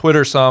talked to on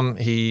Twitter some.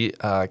 He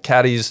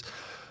caddies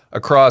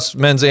across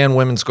men's and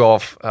women's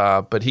golf,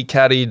 but he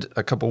caddied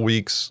a couple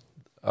weeks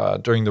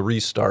during the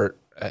restart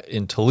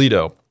in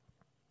Toledo.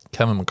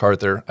 Kevin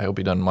MacArthur. I hope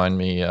he doesn't mind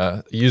me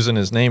using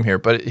his name here,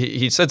 but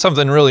he said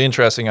something really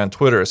interesting on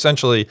Twitter,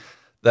 essentially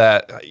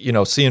that,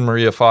 seeing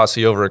Maria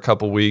Fassi over a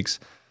couple weeks,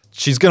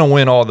 she's going to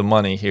win all the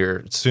money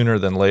here sooner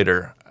than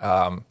later.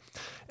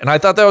 And I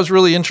thought that was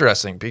really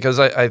interesting because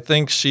I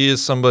think she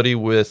is somebody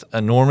with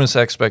enormous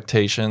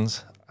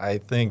expectations. I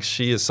think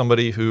she is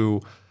somebody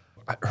who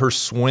her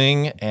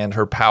swing and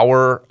her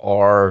power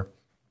are,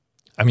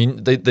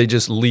 they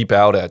just leap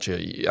out at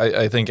you.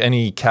 I think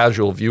any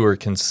casual viewer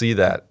can see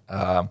that.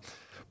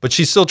 But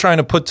she's still trying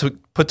to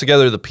put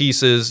together the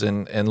pieces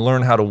and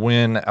learn how to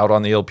win out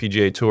on the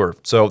LPGA Tour.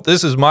 So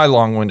this is my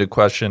long-winded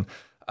question.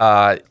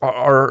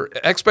 Are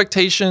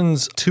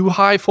expectations too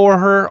high for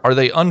her? Are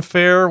they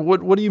unfair?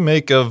 What do you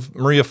make of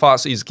Maria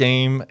Fassi's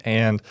game?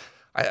 And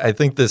I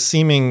think the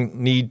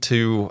seeming need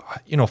to,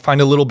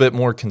 find a little bit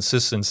more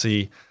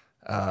consistency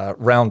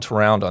round to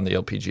round on the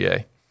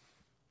LPGA.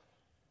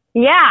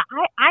 Yeah,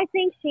 I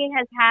think she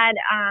has had,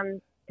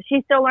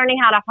 she's still learning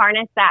how to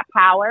harness that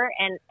power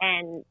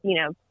and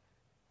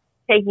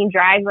taking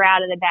driver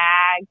out of the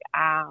bag.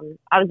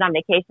 I was on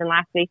vacation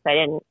last week, so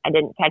I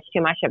didn't catch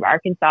too much of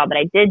Arkansas, but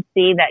I did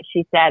see that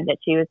she said that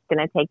she was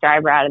going to take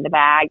driver out of the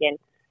bag and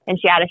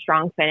she had a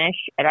strong finish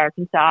at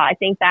Arkansas. I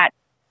think that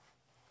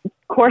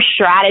course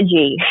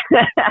strategy,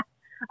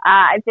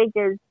 I think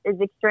is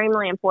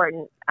extremely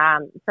important,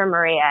 for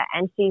Maria.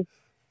 And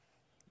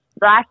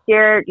last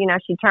year,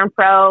 she turned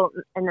pro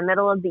in the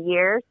middle of the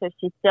year, so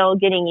she's still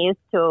getting used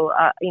to,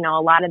 a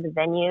lot of the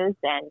venues,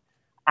 and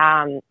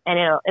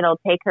it'll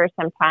take her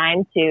some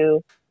time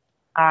to,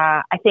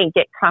 I think,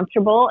 get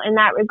comfortable in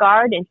that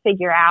regard and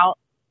figure out,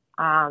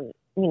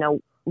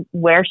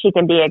 where she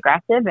can be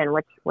aggressive and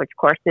which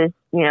courses,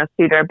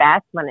 suit her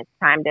best when it's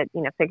time to,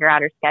 figure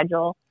out her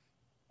schedule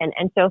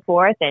and so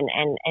forth,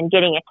 and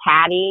getting a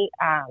caddy,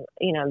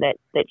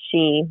 that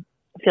she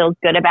feels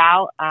good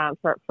about,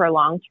 for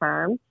long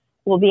term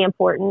will be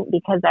important,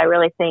 because I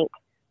really think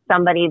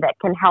somebody that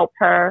can help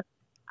her,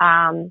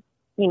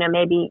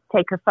 maybe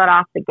take her foot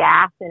off the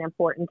gas in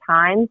important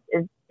times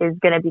is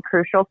going to be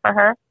crucial for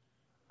her.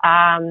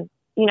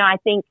 I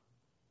think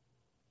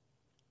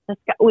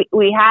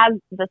we have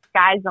the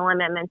sky's the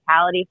limit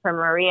mentality for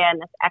Maria,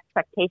 and this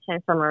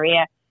expectation for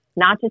Maria,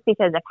 not just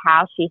because of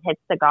how she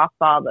hits the golf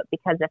ball, but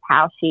because of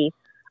how she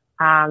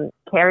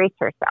carries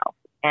herself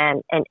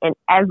and in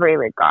every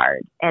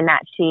regard, and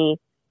that she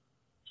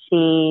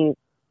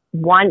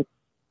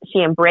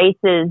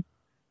embraces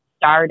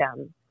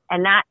stardom.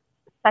 And that's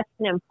such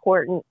an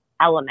important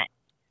element,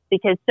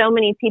 because so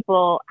many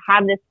people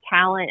have this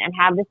talent and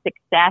have this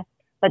success,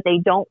 but they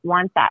don't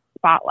want that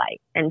spotlight.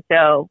 And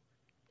so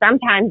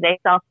sometimes they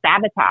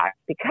self-sabotage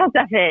because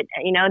of it.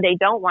 They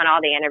don't want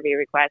all the interview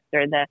requests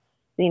or the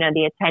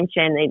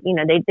attention. They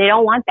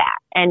don't want that.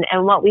 And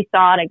what we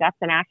saw at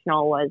Augusta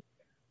National was,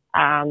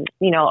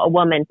 a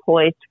woman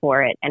poised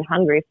for it and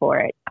hungry for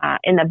it,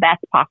 in the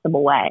best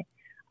possible way.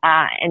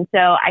 And so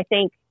I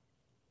think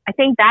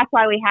that's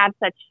why we have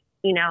such,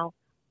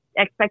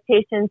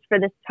 expectations for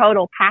this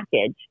total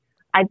package.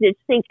 I just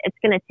think it's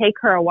going to take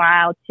her a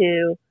while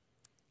to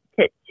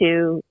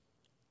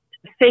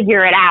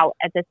figure it out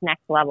at this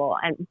next level.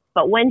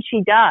 But when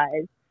she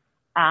does,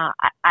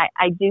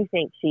 I do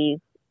think she's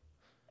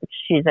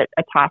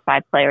a top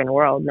 5 player in the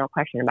world, no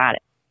question about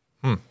it.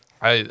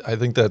 I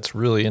think that's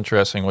really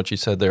interesting what you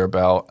said there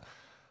about,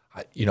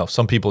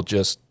 some people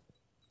just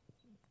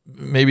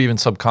maybe even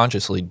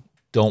subconsciously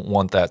don't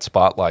want that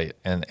spotlight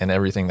and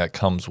everything that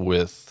comes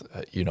with,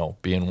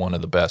 being one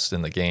of the best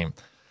in the game.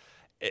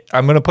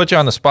 I'm going to put you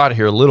on the spot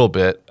here a little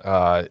bit.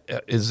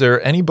 Is there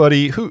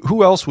anybody,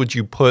 who else would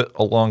you put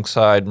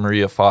alongside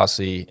Maria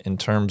Fassi in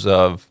terms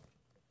of,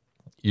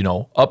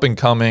 up and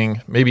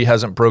coming, maybe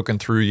hasn't broken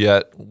through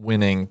yet,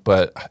 winning,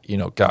 but,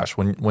 gosh,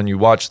 when you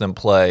watch them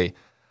play,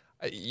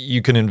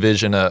 you can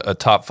envision a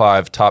top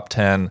 5, top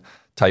 10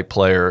 type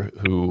player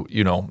who,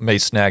 may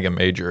snag a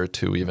major or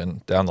two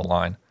even down the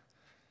line?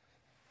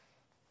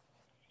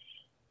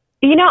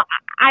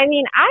 I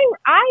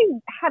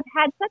have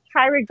had such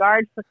high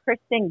regard for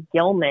Kristen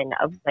Gilman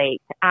of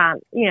late.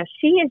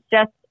 She is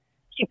just,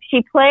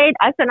 she played,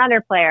 that's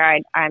another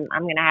player I'm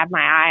going to have my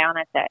eye on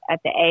at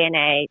the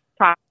ANA,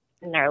 top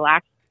in there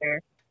last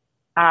year.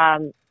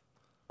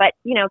 But,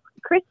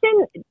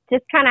 Kristen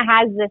just kind of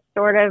has this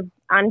sort of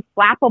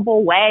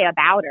unflappable way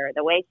about her,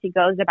 the way she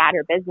goes about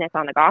her business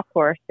on the golf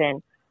course.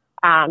 And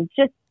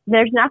just,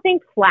 there's nothing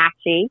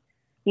flashy,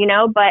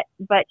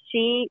 but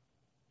she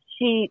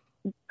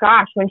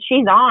gosh, when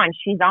she's on.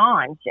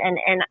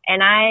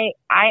 And I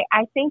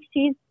think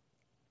she's,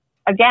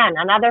 again,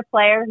 another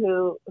player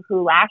who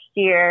last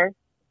year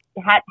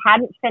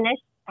hadn't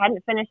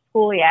finished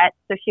school yet.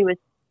 So she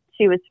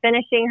was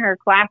finishing her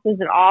classes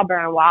at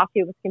Auburn while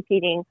she was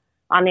competing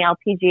on the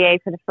LPGA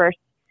for the first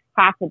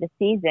half of the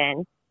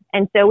season.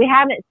 And so we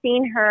haven't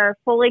seen her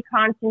fully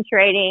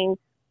concentrating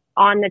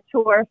on the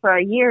tour for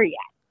a year yet.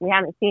 We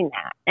haven't seen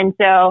that. And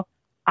so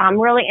I'm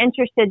really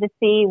interested to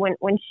see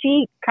when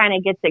she kind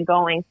of gets it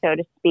going, so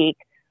to speak,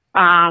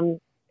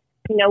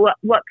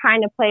 what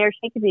kind of player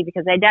she could be,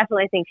 because I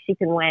definitely think she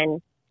can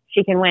win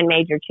she can win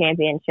major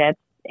championships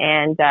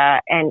and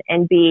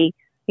be,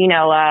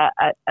 a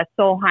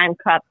Solheim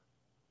Cup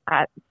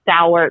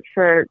stalwart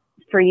for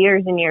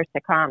years and years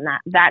to come.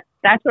 That's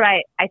what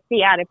I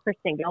see out of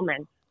Kristen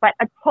Gilman, but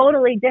a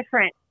totally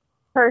different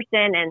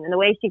person and the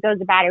way she goes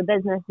about her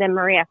business than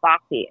Maria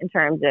Fossey in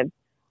terms of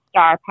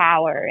star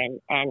power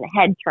and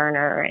head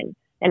turner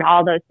and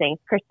all those things.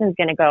 Kristen's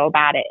going to go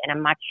about it in a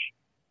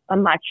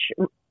much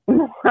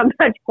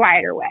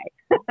quieter way.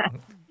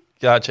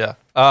 Gotcha.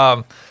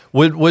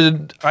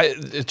 Would I,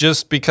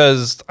 just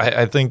because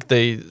I think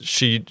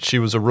she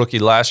was a rookie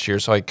last year,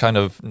 so I kind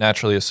of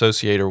naturally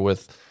associate her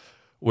with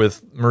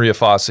Maria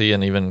Fossey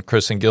and even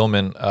Kristen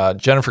Gilman.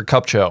 Jennifer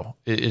Kupcho,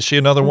 is she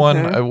another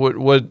one?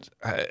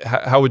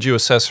 How would you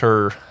assess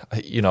her?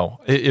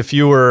 If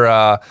you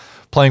were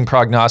playing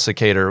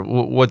prognosticator,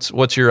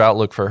 what's your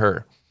outlook for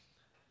her?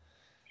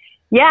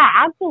 Yeah,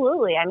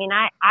 absolutely. I mean,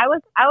 I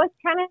was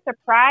kind of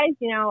surprised.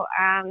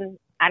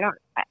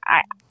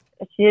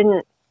 She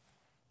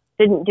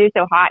didn't do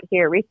so hot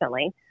here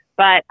recently,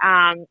 but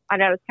I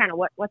was kind of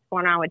what's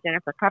going on with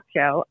Jennifer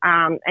Kupcho.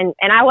 And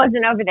I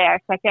wasn't over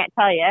there, so I can't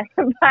tell you.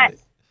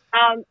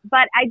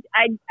 but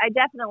I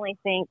definitely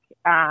think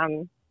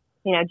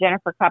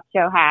Jennifer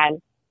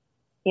Kupcho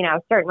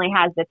certainly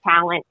has the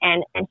talent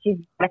and she's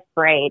not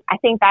afraid. I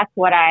think that's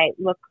what I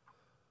look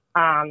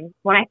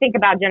when I think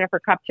about Jennifer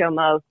Kupcho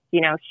most.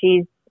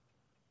 She's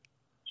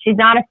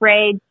not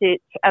afraid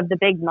of the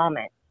big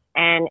moment.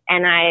 And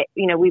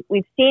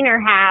we've seen her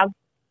have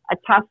a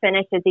tough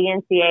finish at the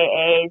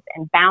NCAAs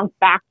and bounce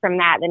back from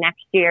that the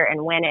next year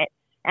and win it.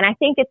 And I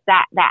think it's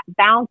that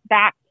bounce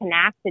back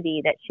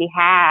tenacity that she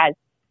has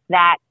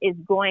that is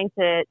going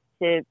to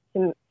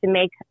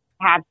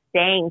have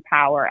staying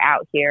power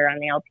out here on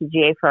the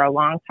LPGA for a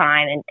long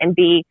time and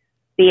be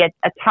a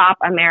top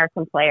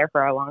American player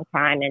for a long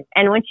time.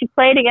 And when she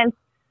played against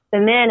the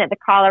men at the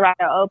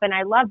Colorado Open,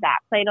 I love that.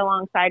 Played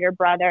alongside her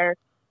brother,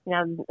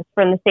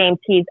 from the same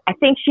team. I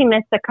think she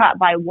missed the cut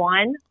by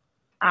one.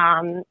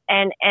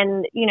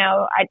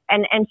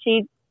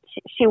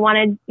 She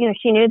wanted,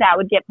 she knew that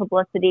would get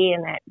publicity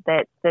and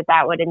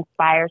that would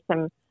inspire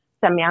some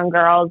young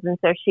girls. And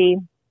so she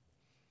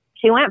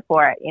went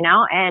for it,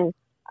 and,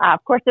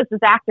 of course, this was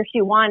after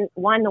she won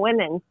the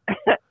women's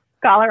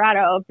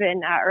Colorado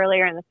Open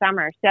earlier in the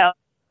summer. So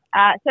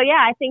yeah,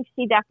 I think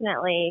she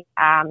definitely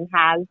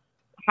has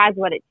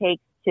what it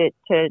takes to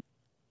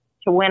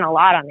win a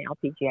lot on the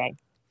LPGA.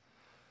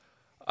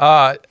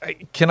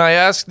 Can I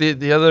ask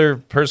the other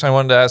person I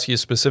wanted to ask you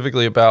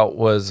specifically about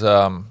was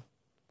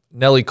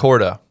Nelly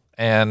Korda.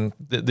 And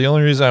the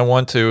only reason I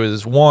want to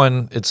is,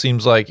 one, it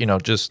seems like,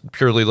 just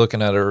purely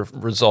looking at her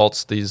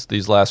results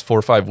these last 4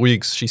 or 5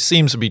 weeks, she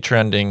seems to be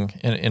trending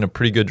in a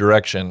pretty good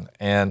direction.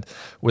 And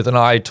with an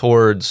eye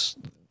towards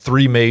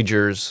 3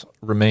 majors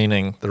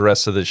remaining the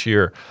rest of this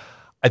year,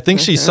 I think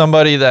she's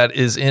somebody that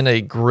is in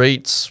a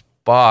great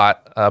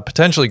spot,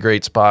 potentially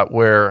great spot,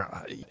 where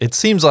it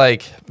seems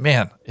like,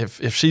 man,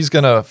 if she's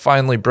going to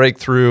finally break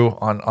through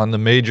on the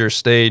major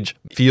stage,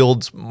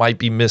 fields might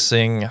be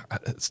missing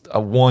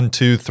 1,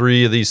 2,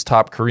 3 of these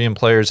top Korean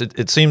players.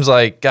 It seems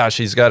like, gosh,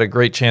 she's got a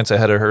great chance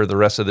ahead of her the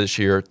rest of this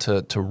year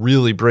to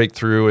really break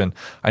through. And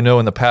I know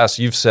in the past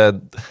you've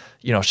said,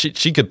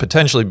 she could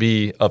potentially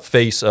be a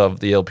face of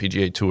the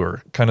LPGA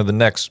Tour, kind of the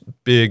next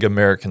big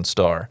American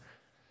star.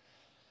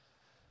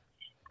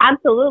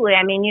 Absolutely.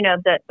 I mean,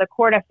 the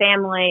Korda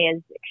family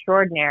is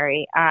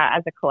extraordinary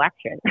as a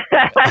collection.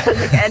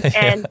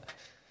 and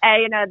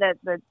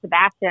the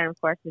Sebastian,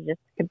 of course, is just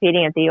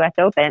competing at the U.S.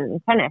 Open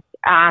in tennis,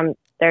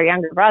 their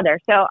younger brother.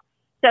 So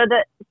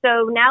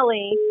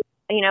Nelly,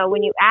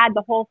 when you add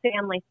the whole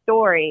family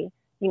story,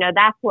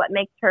 that's what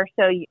makes her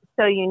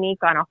so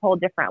unique on a whole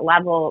different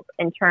level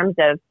in terms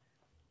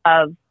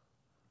of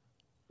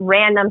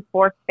random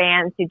sports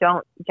fans who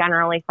don't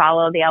generally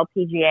follow the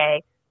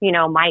LPGA.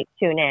 Might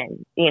tune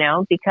in,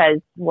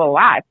 because, wow,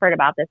 I've heard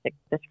about this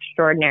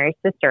extraordinary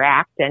sister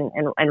act, and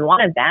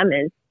one of them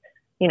is,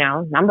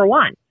 number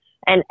one.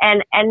 And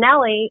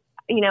Nelly,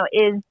 she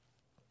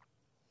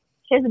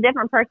has a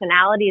different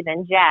personality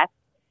than Jess,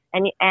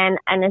 and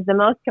is the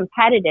most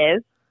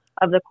competitive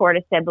of the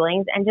Korda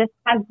siblings, and just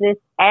has this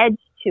edge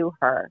to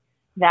her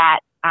that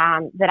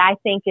I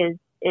think is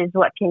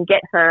what can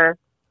get her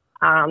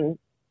to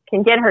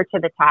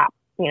the top,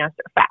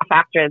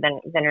 faster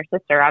than her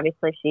sister.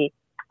 Obviously,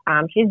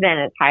 she's been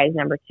as high as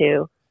number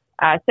 2.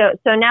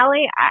 So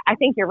Nelly, I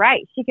think you're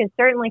right. She can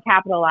certainly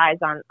capitalize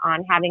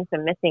on having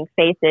some missing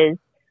faces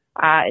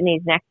in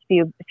these next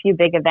few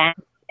big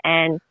events,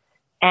 and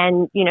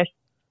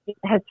she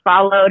has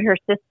followed her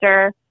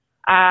sister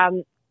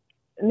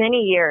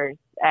many years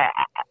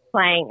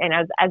playing. And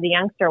as a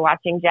youngster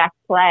watching Jess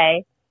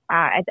play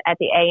at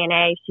the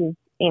ANA,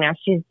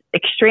 she's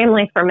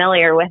extremely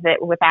familiar with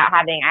it without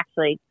having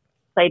actually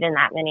played in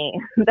that many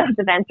those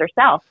events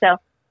herself. So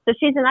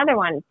she's another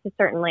one to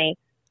certainly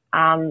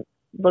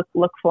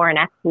look for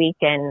next week,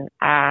 and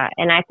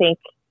I think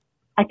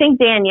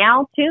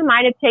Danielle too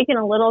might have taken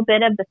a little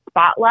bit of the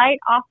spotlight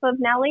off of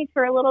Nelly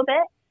for a little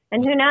bit,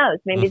 and who knows,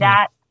 maybe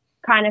that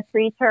kind of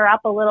frees her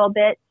up a little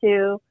bit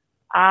to,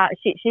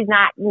 she's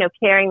not,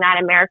 carrying that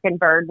American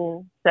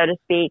burden, so to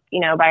speak,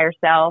 by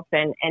herself,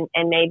 and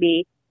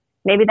maybe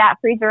that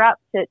frees her up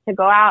to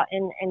go out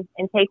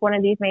and take one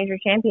of these major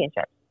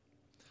championships.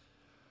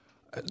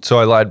 So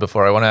I lied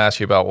before. I want to ask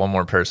you about one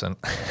more person.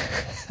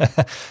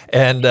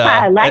 And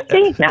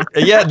Lexi? No.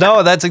 Yeah,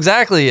 no, that's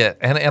exactly it.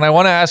 And I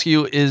want to ask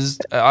you, is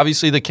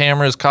obviously the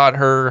cameras caught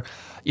her,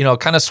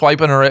 kind of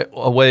swiping her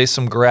away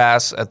some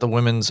grass at the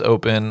Women's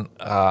Open.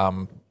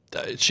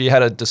 She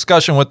had a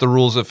discussion with the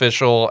rules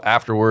official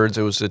afterwards.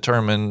 It was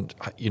determined,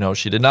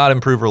 she did not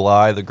improve her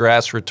lie. The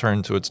grass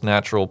returned to its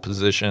natural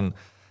position.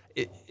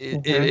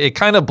 It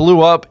kind of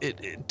blew up.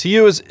 To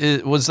you,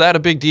 was that a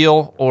big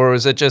deal, or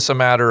is it just a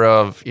matter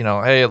of,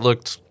 hey, it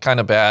looked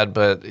kind of bad,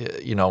 but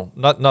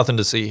nothing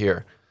to see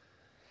here?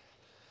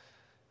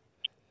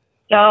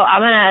 So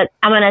I'm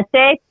gonna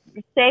say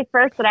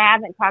first that I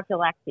haven't talked to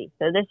Lexi,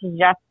 so this is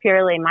just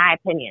purely my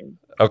opinion.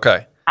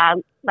 Okay.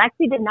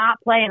 Lexi did not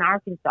play in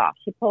Arkansas.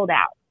 She pulled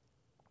out.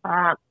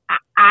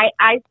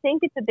 I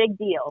think it's a big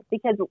deal,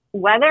 because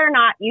whether or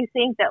not you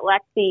think that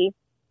Lexi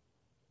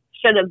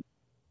should have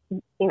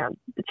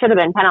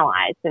been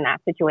penalized in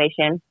that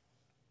situation,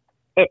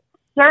 it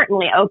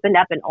certainly opened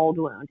up an old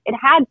wound. It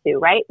had to,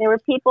 right? There were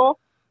people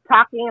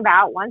talking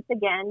about, once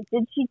again,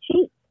 did she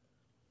cheat?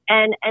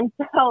 And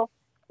so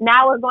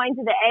now we're going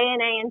to the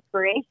ANA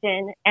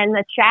inspiration and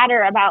the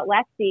chatter about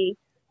Lexi.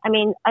 I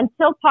mean,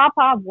 until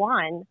Popov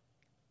won,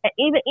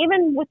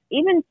 even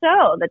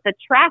so, that the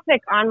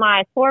traffic on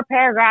my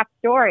 4-paragraph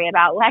story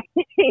about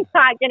Lexi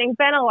not getting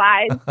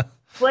penalized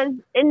was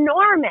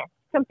enormous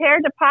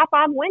compared to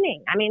Popov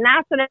winning. I mean,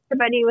 that's what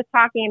everybody was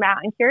talking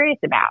about and curious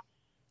about.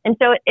 And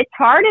so it's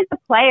hard as a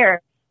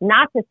player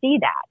not to see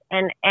that.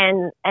 And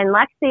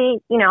Lexi,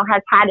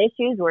 has had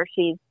issues where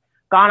she's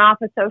gone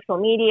off of social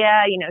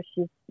media.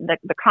 She's the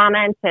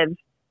comments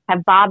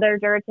have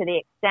bothered her to the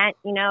extent,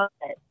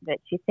 that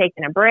she's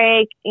taken a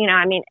break.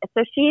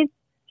 So she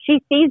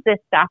sees this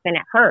stuff and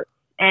it hurts.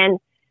 And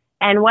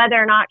whether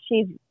or not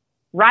she's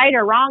right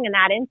or wrong in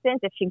that instance,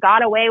 if she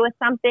got away with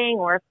something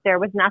or if there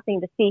was nothing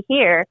to see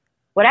here,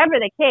 whatever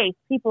the case,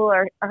 people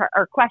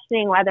are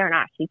questioning whether or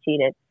not she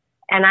cheated.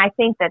 And I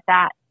think that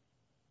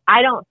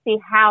I don't see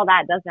how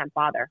that doesn't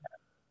bother her,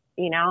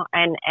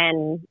 and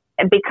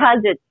because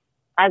it's,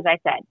 as I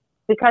said,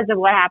 because of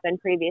what happened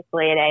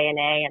previously at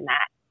ANA and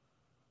that,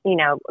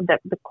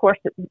 the course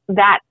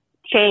that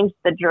changed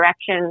the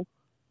direction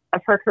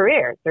of her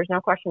career. There's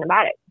no question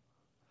about it.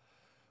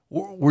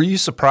 Were you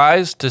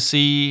surprised to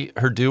see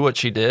her do what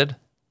she did?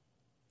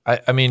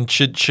 I mean,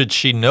 should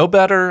she know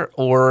better,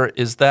 or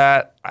is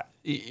that,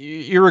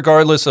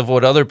 irregardless of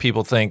what other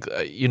people think,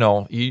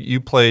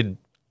 you played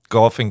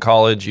golf in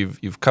college,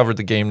 you've covered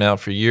the game now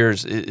for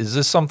years. Is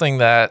this something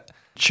that,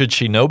 should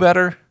she know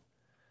better?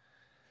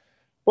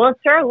 Well, it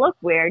sure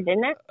looked weird,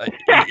 didn't it?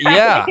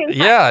 Yeah,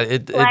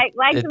 it did. Like,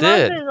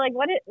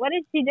 what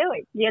is she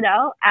doing?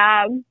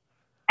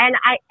 And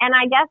I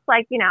guess,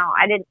 I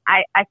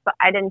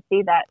didn't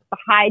see that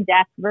high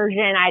def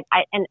version.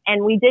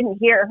 And we didn't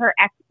hear her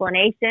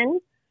explanation,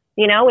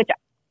 which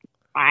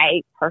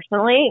I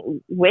personally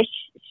wish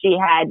she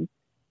had,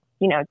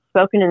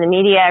 spoken to the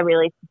media,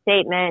 released a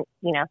statement,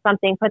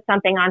 put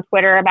something on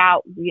Twitter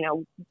about,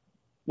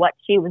 what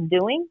she was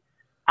doing,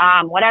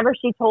 whatever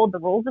she told the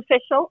rules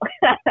official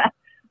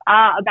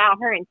about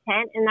her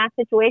intent in that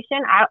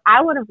situation.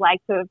 I would have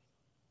liked to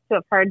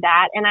have heard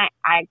that. And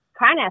I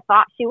kind of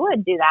thought she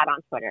would do that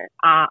on Twitter,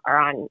 or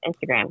on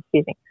Instagram,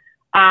 excuse me.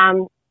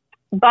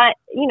 But,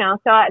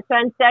 so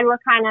instead we're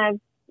kind of,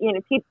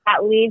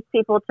 that leads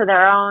people to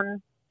their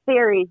own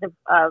theories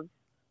of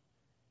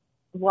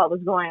what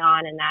was going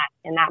on in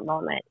that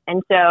moment.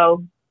 And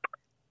so,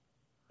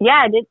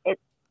 yeah,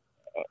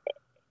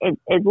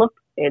 it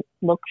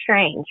looked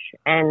strange.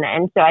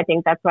 And so I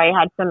think that's why you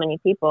had so many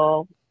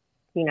people,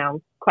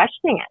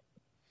 questioning it.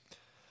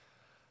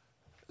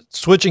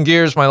 Switching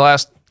gears, my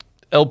last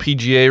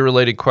LPGA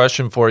related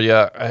question for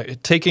you,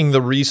 taking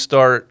the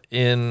restart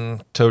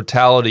in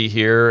totality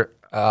here,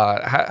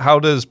 how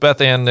does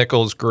Beth Ann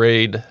Nichols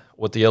grade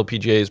what the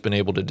LPGA has been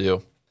able to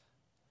do?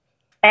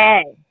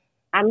 A.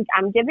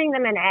 I'm giving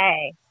them an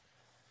A.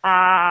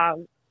 I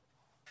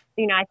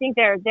think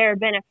there have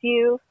been a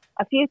few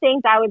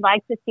things I would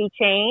like to see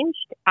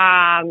changed.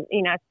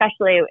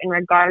 Especially in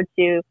regard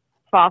to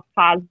false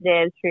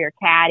positives for your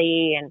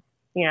caddy and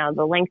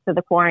the links to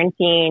the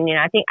quarantine.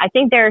 I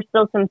think there are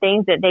still some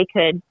things that they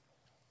could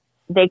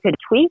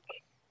tweak.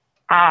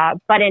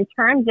 But in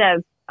terms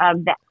of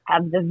the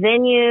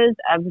venues,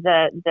 of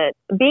the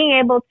being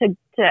able to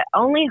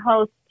only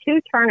host 2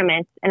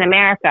 tournaments in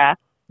America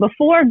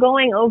before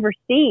going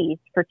overseas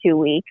for 2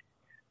 weeks,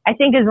 I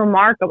think is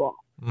remarkable.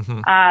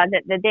 Mm-hmm.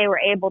 That they were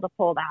able to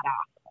pull that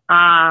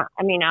off.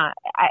 And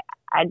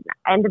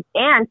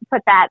to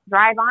put that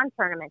drive-on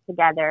tournament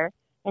together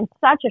in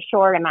such a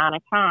short amount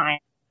of time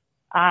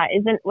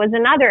was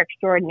another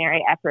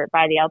extraordinary effort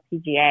by the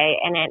LPGA,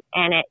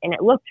 and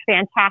it looked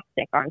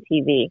fantastic on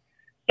TV.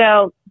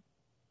 So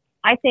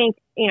I think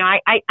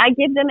I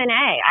give them an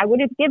A. I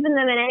would have given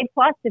them an A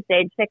plus if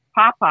they'd fixed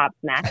Pop-Pop's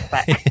mess,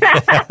 but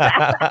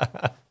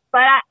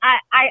but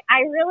I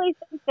really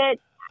think that,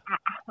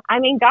 I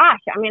mean, gosh,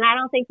 I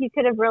don't think you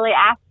could have really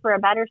asked for a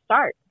better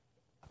start.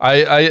 I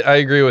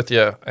agree with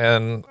you,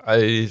 and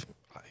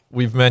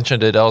we've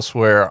mentioned it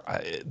elsewhere,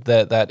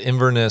 that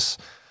Inverness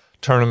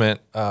tournament,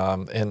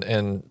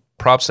 and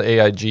props to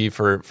AIG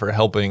for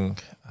helping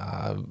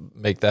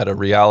make that a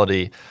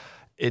reality.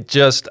 It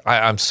just,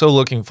 I'm so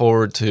looking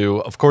forward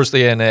to, of course,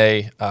 the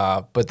ANA,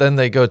 but then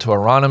they go to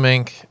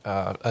Aronimink,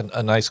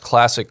 a nice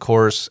classic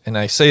course. And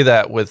I say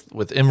that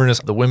with Inverness,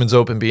 the Women's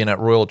Open being at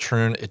Royal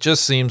Troon, it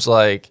just seems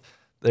like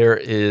there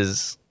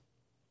is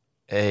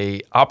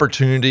a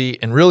opportunity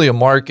and really a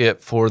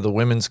market for the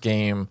women's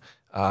game.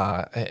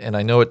 And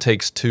I know it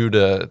takes two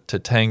to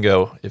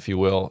tango, if you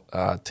will,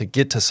 to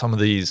get to some of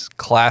these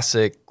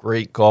classic,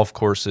 great golf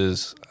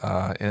courses.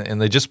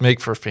 And they just make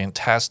for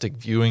fantastic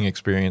viewing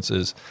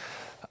experiences.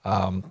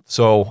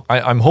 So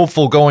I'm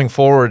hopeful going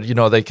forward,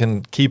 they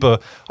can keep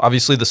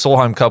obviously the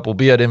Solheim Cup will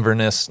be at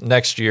Inverness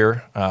next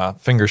year,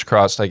 fingers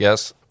crossed, I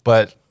guess.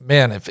 But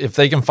man, if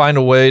they can find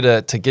a way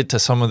to get to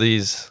some of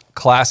these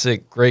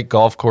classic, great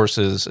golf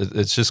courses,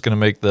 it's just going to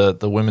make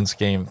the women's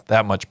game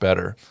that much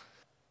better.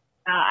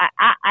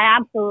 I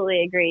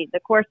absolutely agree. The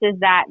courses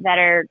that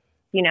are,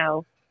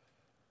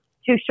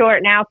 too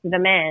short now for the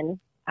men,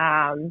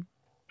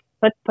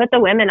 put the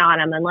women on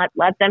them and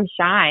let them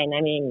shine. I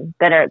mean,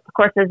 that are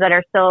courses that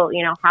are still,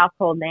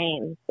 household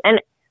names.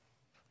 And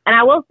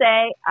I will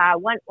say,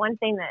 one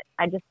thing that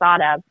I just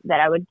thought of that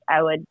I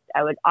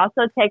would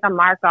also take a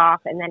mark off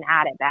and then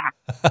add it back.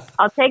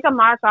 I'll take a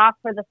mark off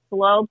for the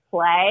slow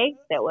play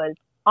that was,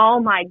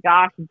 oh my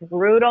gosh,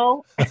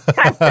 brutal at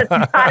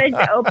the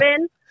Cottage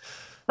Open.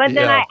 But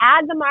then I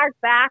add the mark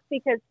back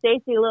because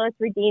Stacey Lewis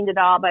redeemed it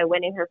all by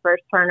winning her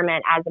first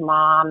tournament as a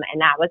mom,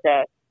 and that was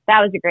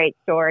a great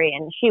story.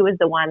 And she was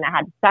the one that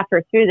had to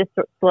suffer through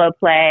the slow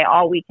play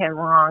all weekend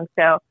long.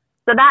 So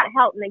that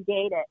helped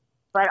negate it.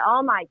 But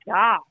oh my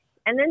gosh!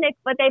 And then they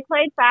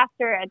played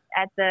faster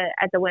at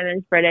the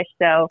women's British.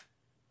 So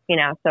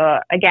so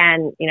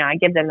again, I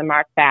give them the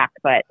mark back.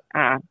 But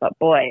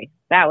boy,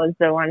 that was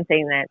the one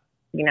thing that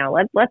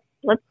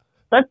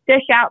let's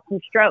dish out some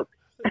strokes.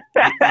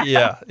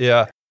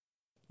 Yeah.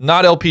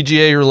 Not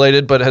LPGA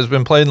related, but has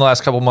been played in the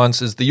last couple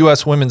months is the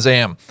U.S. Women's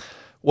Am.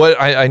 What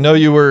I know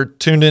you were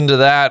tuned into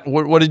that.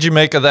 What did you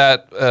make of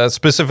that,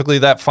 specifically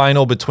that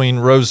final between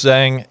Rose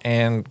Zhang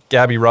and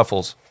Gabby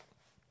Ruffles?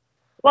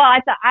 Well,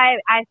 I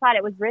thought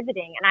it was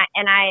riveting,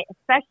 and I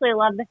especially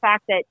love the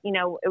fact that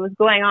it was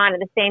going on at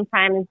the same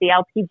time as the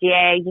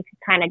LPGA. You could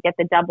kind of get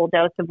the double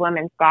dose of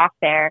women's golf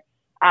there,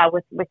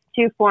 with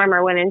two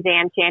former Women's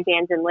Am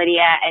champions in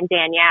Lydia and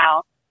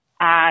Danielle.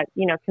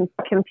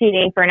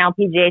 Competing for an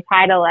LPGA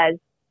title as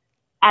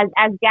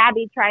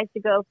Gabby tries to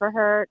go for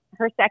her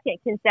second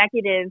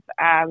consecutive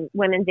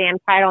Women's Am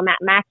title,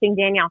 matching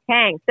Danielle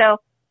Kang. So,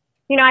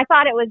 I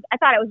thought it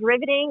was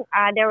riveting.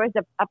 There was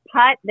a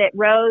putt that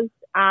Rose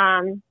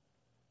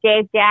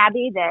gave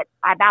Gabby that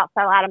I about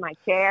fell out of my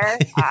chair.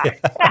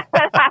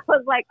 I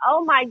was like,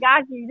 oh my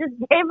gosh, you just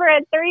gave her a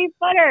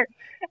 3-footer.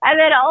 And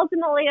then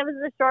ultimately it was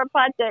a short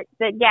putt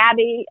that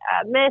Gabby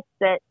missed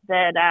that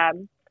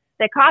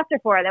cost her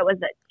for it. That was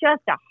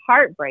just a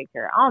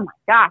heartbreaker. Oh my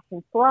gosh!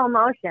 In slow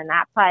motion,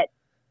 that putt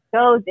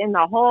goes in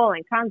the hole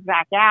and comes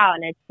back out,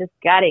 and it's just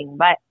gutting.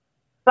 But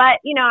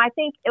I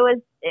think it was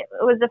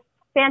a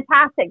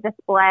fantastic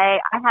display.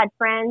 I had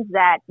friends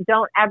that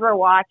don't ever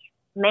watch,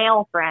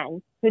 male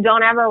friends who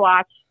don't ever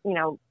watch,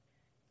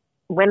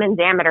 women's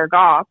amateur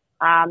golf.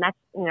 That's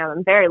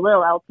very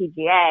little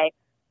LPGA.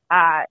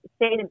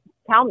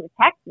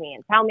 Text me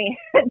and tell me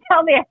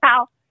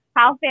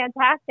how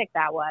fantastic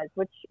that was,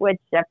 which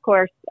of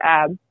course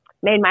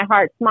made my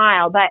heart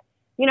smile. But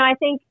I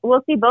think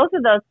we'll see both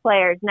of those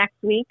players next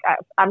week.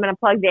 I'm going to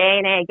plug the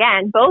ANA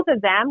again. Both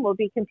of them will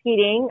be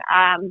competing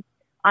on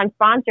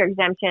sponsor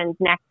exemptions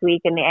next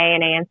week in the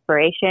ANA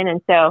Inspiration,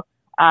 and so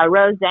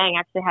Rose Zhang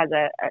actually has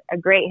a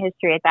great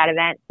history at that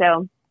event.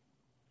 So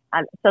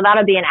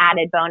that'll be an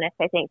added bonus,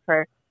 I think,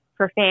 for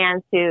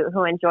fans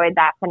who enjoyed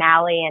that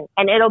finale,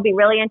 and it'll be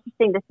really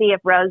interesting to see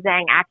if Rose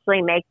Zhang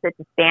actually makes it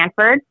to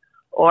Stanford,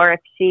 or if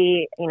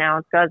she,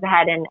 goes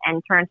ahead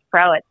and turns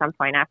pro at some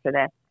point after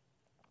this.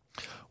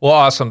 Well,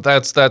 awesome.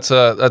 That's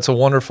a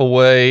wonderful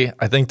way,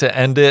 I think, to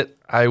end it.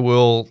 I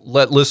will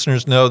let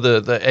listeners know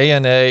the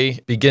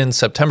ANA begins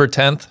September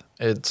 10th.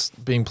 It's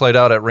being played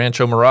out at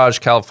Rancho Mirage,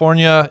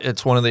 California.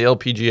 It's one of the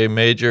LPGA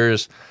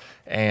majors,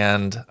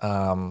 and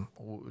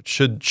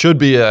should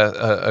be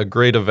a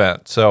great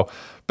event. So,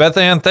 Beth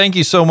Ann, thank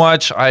you so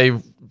much. I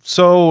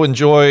so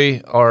enjoy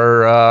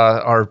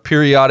our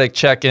periodic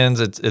check-ins.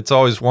 It's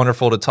always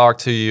wonderful to talk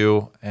to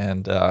you,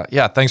 and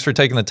thanks for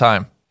taking the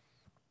time.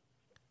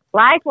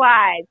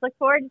 Likewise. Look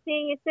forward to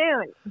seeing you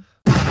soon.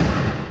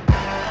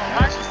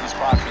 Nice is the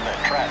spot for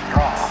that track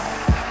draw.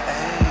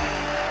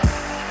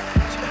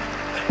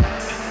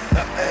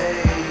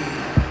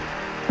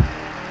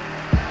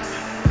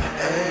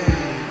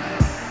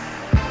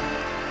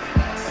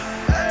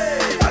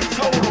 I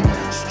told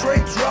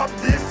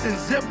Ziploc this and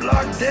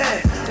Ziploc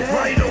that.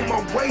 Right on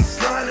my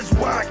waistline is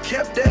why I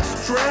kept that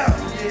strap.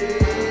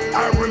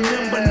 I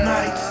remember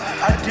nights,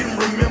 I didn't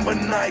remember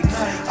nights.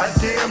 I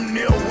damn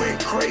near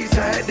went crazy,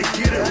 I had to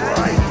get it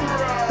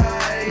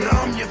right.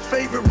 Now I'm your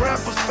favorite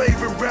rapper's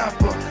favorite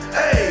rapper.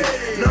 Hey,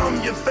 now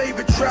I'm your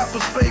favorite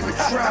trapper's favorite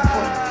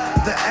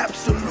trapper. The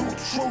absolute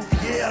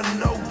truth, yeah,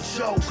 no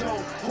joke.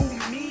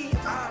 Who me?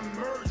 I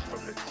murder.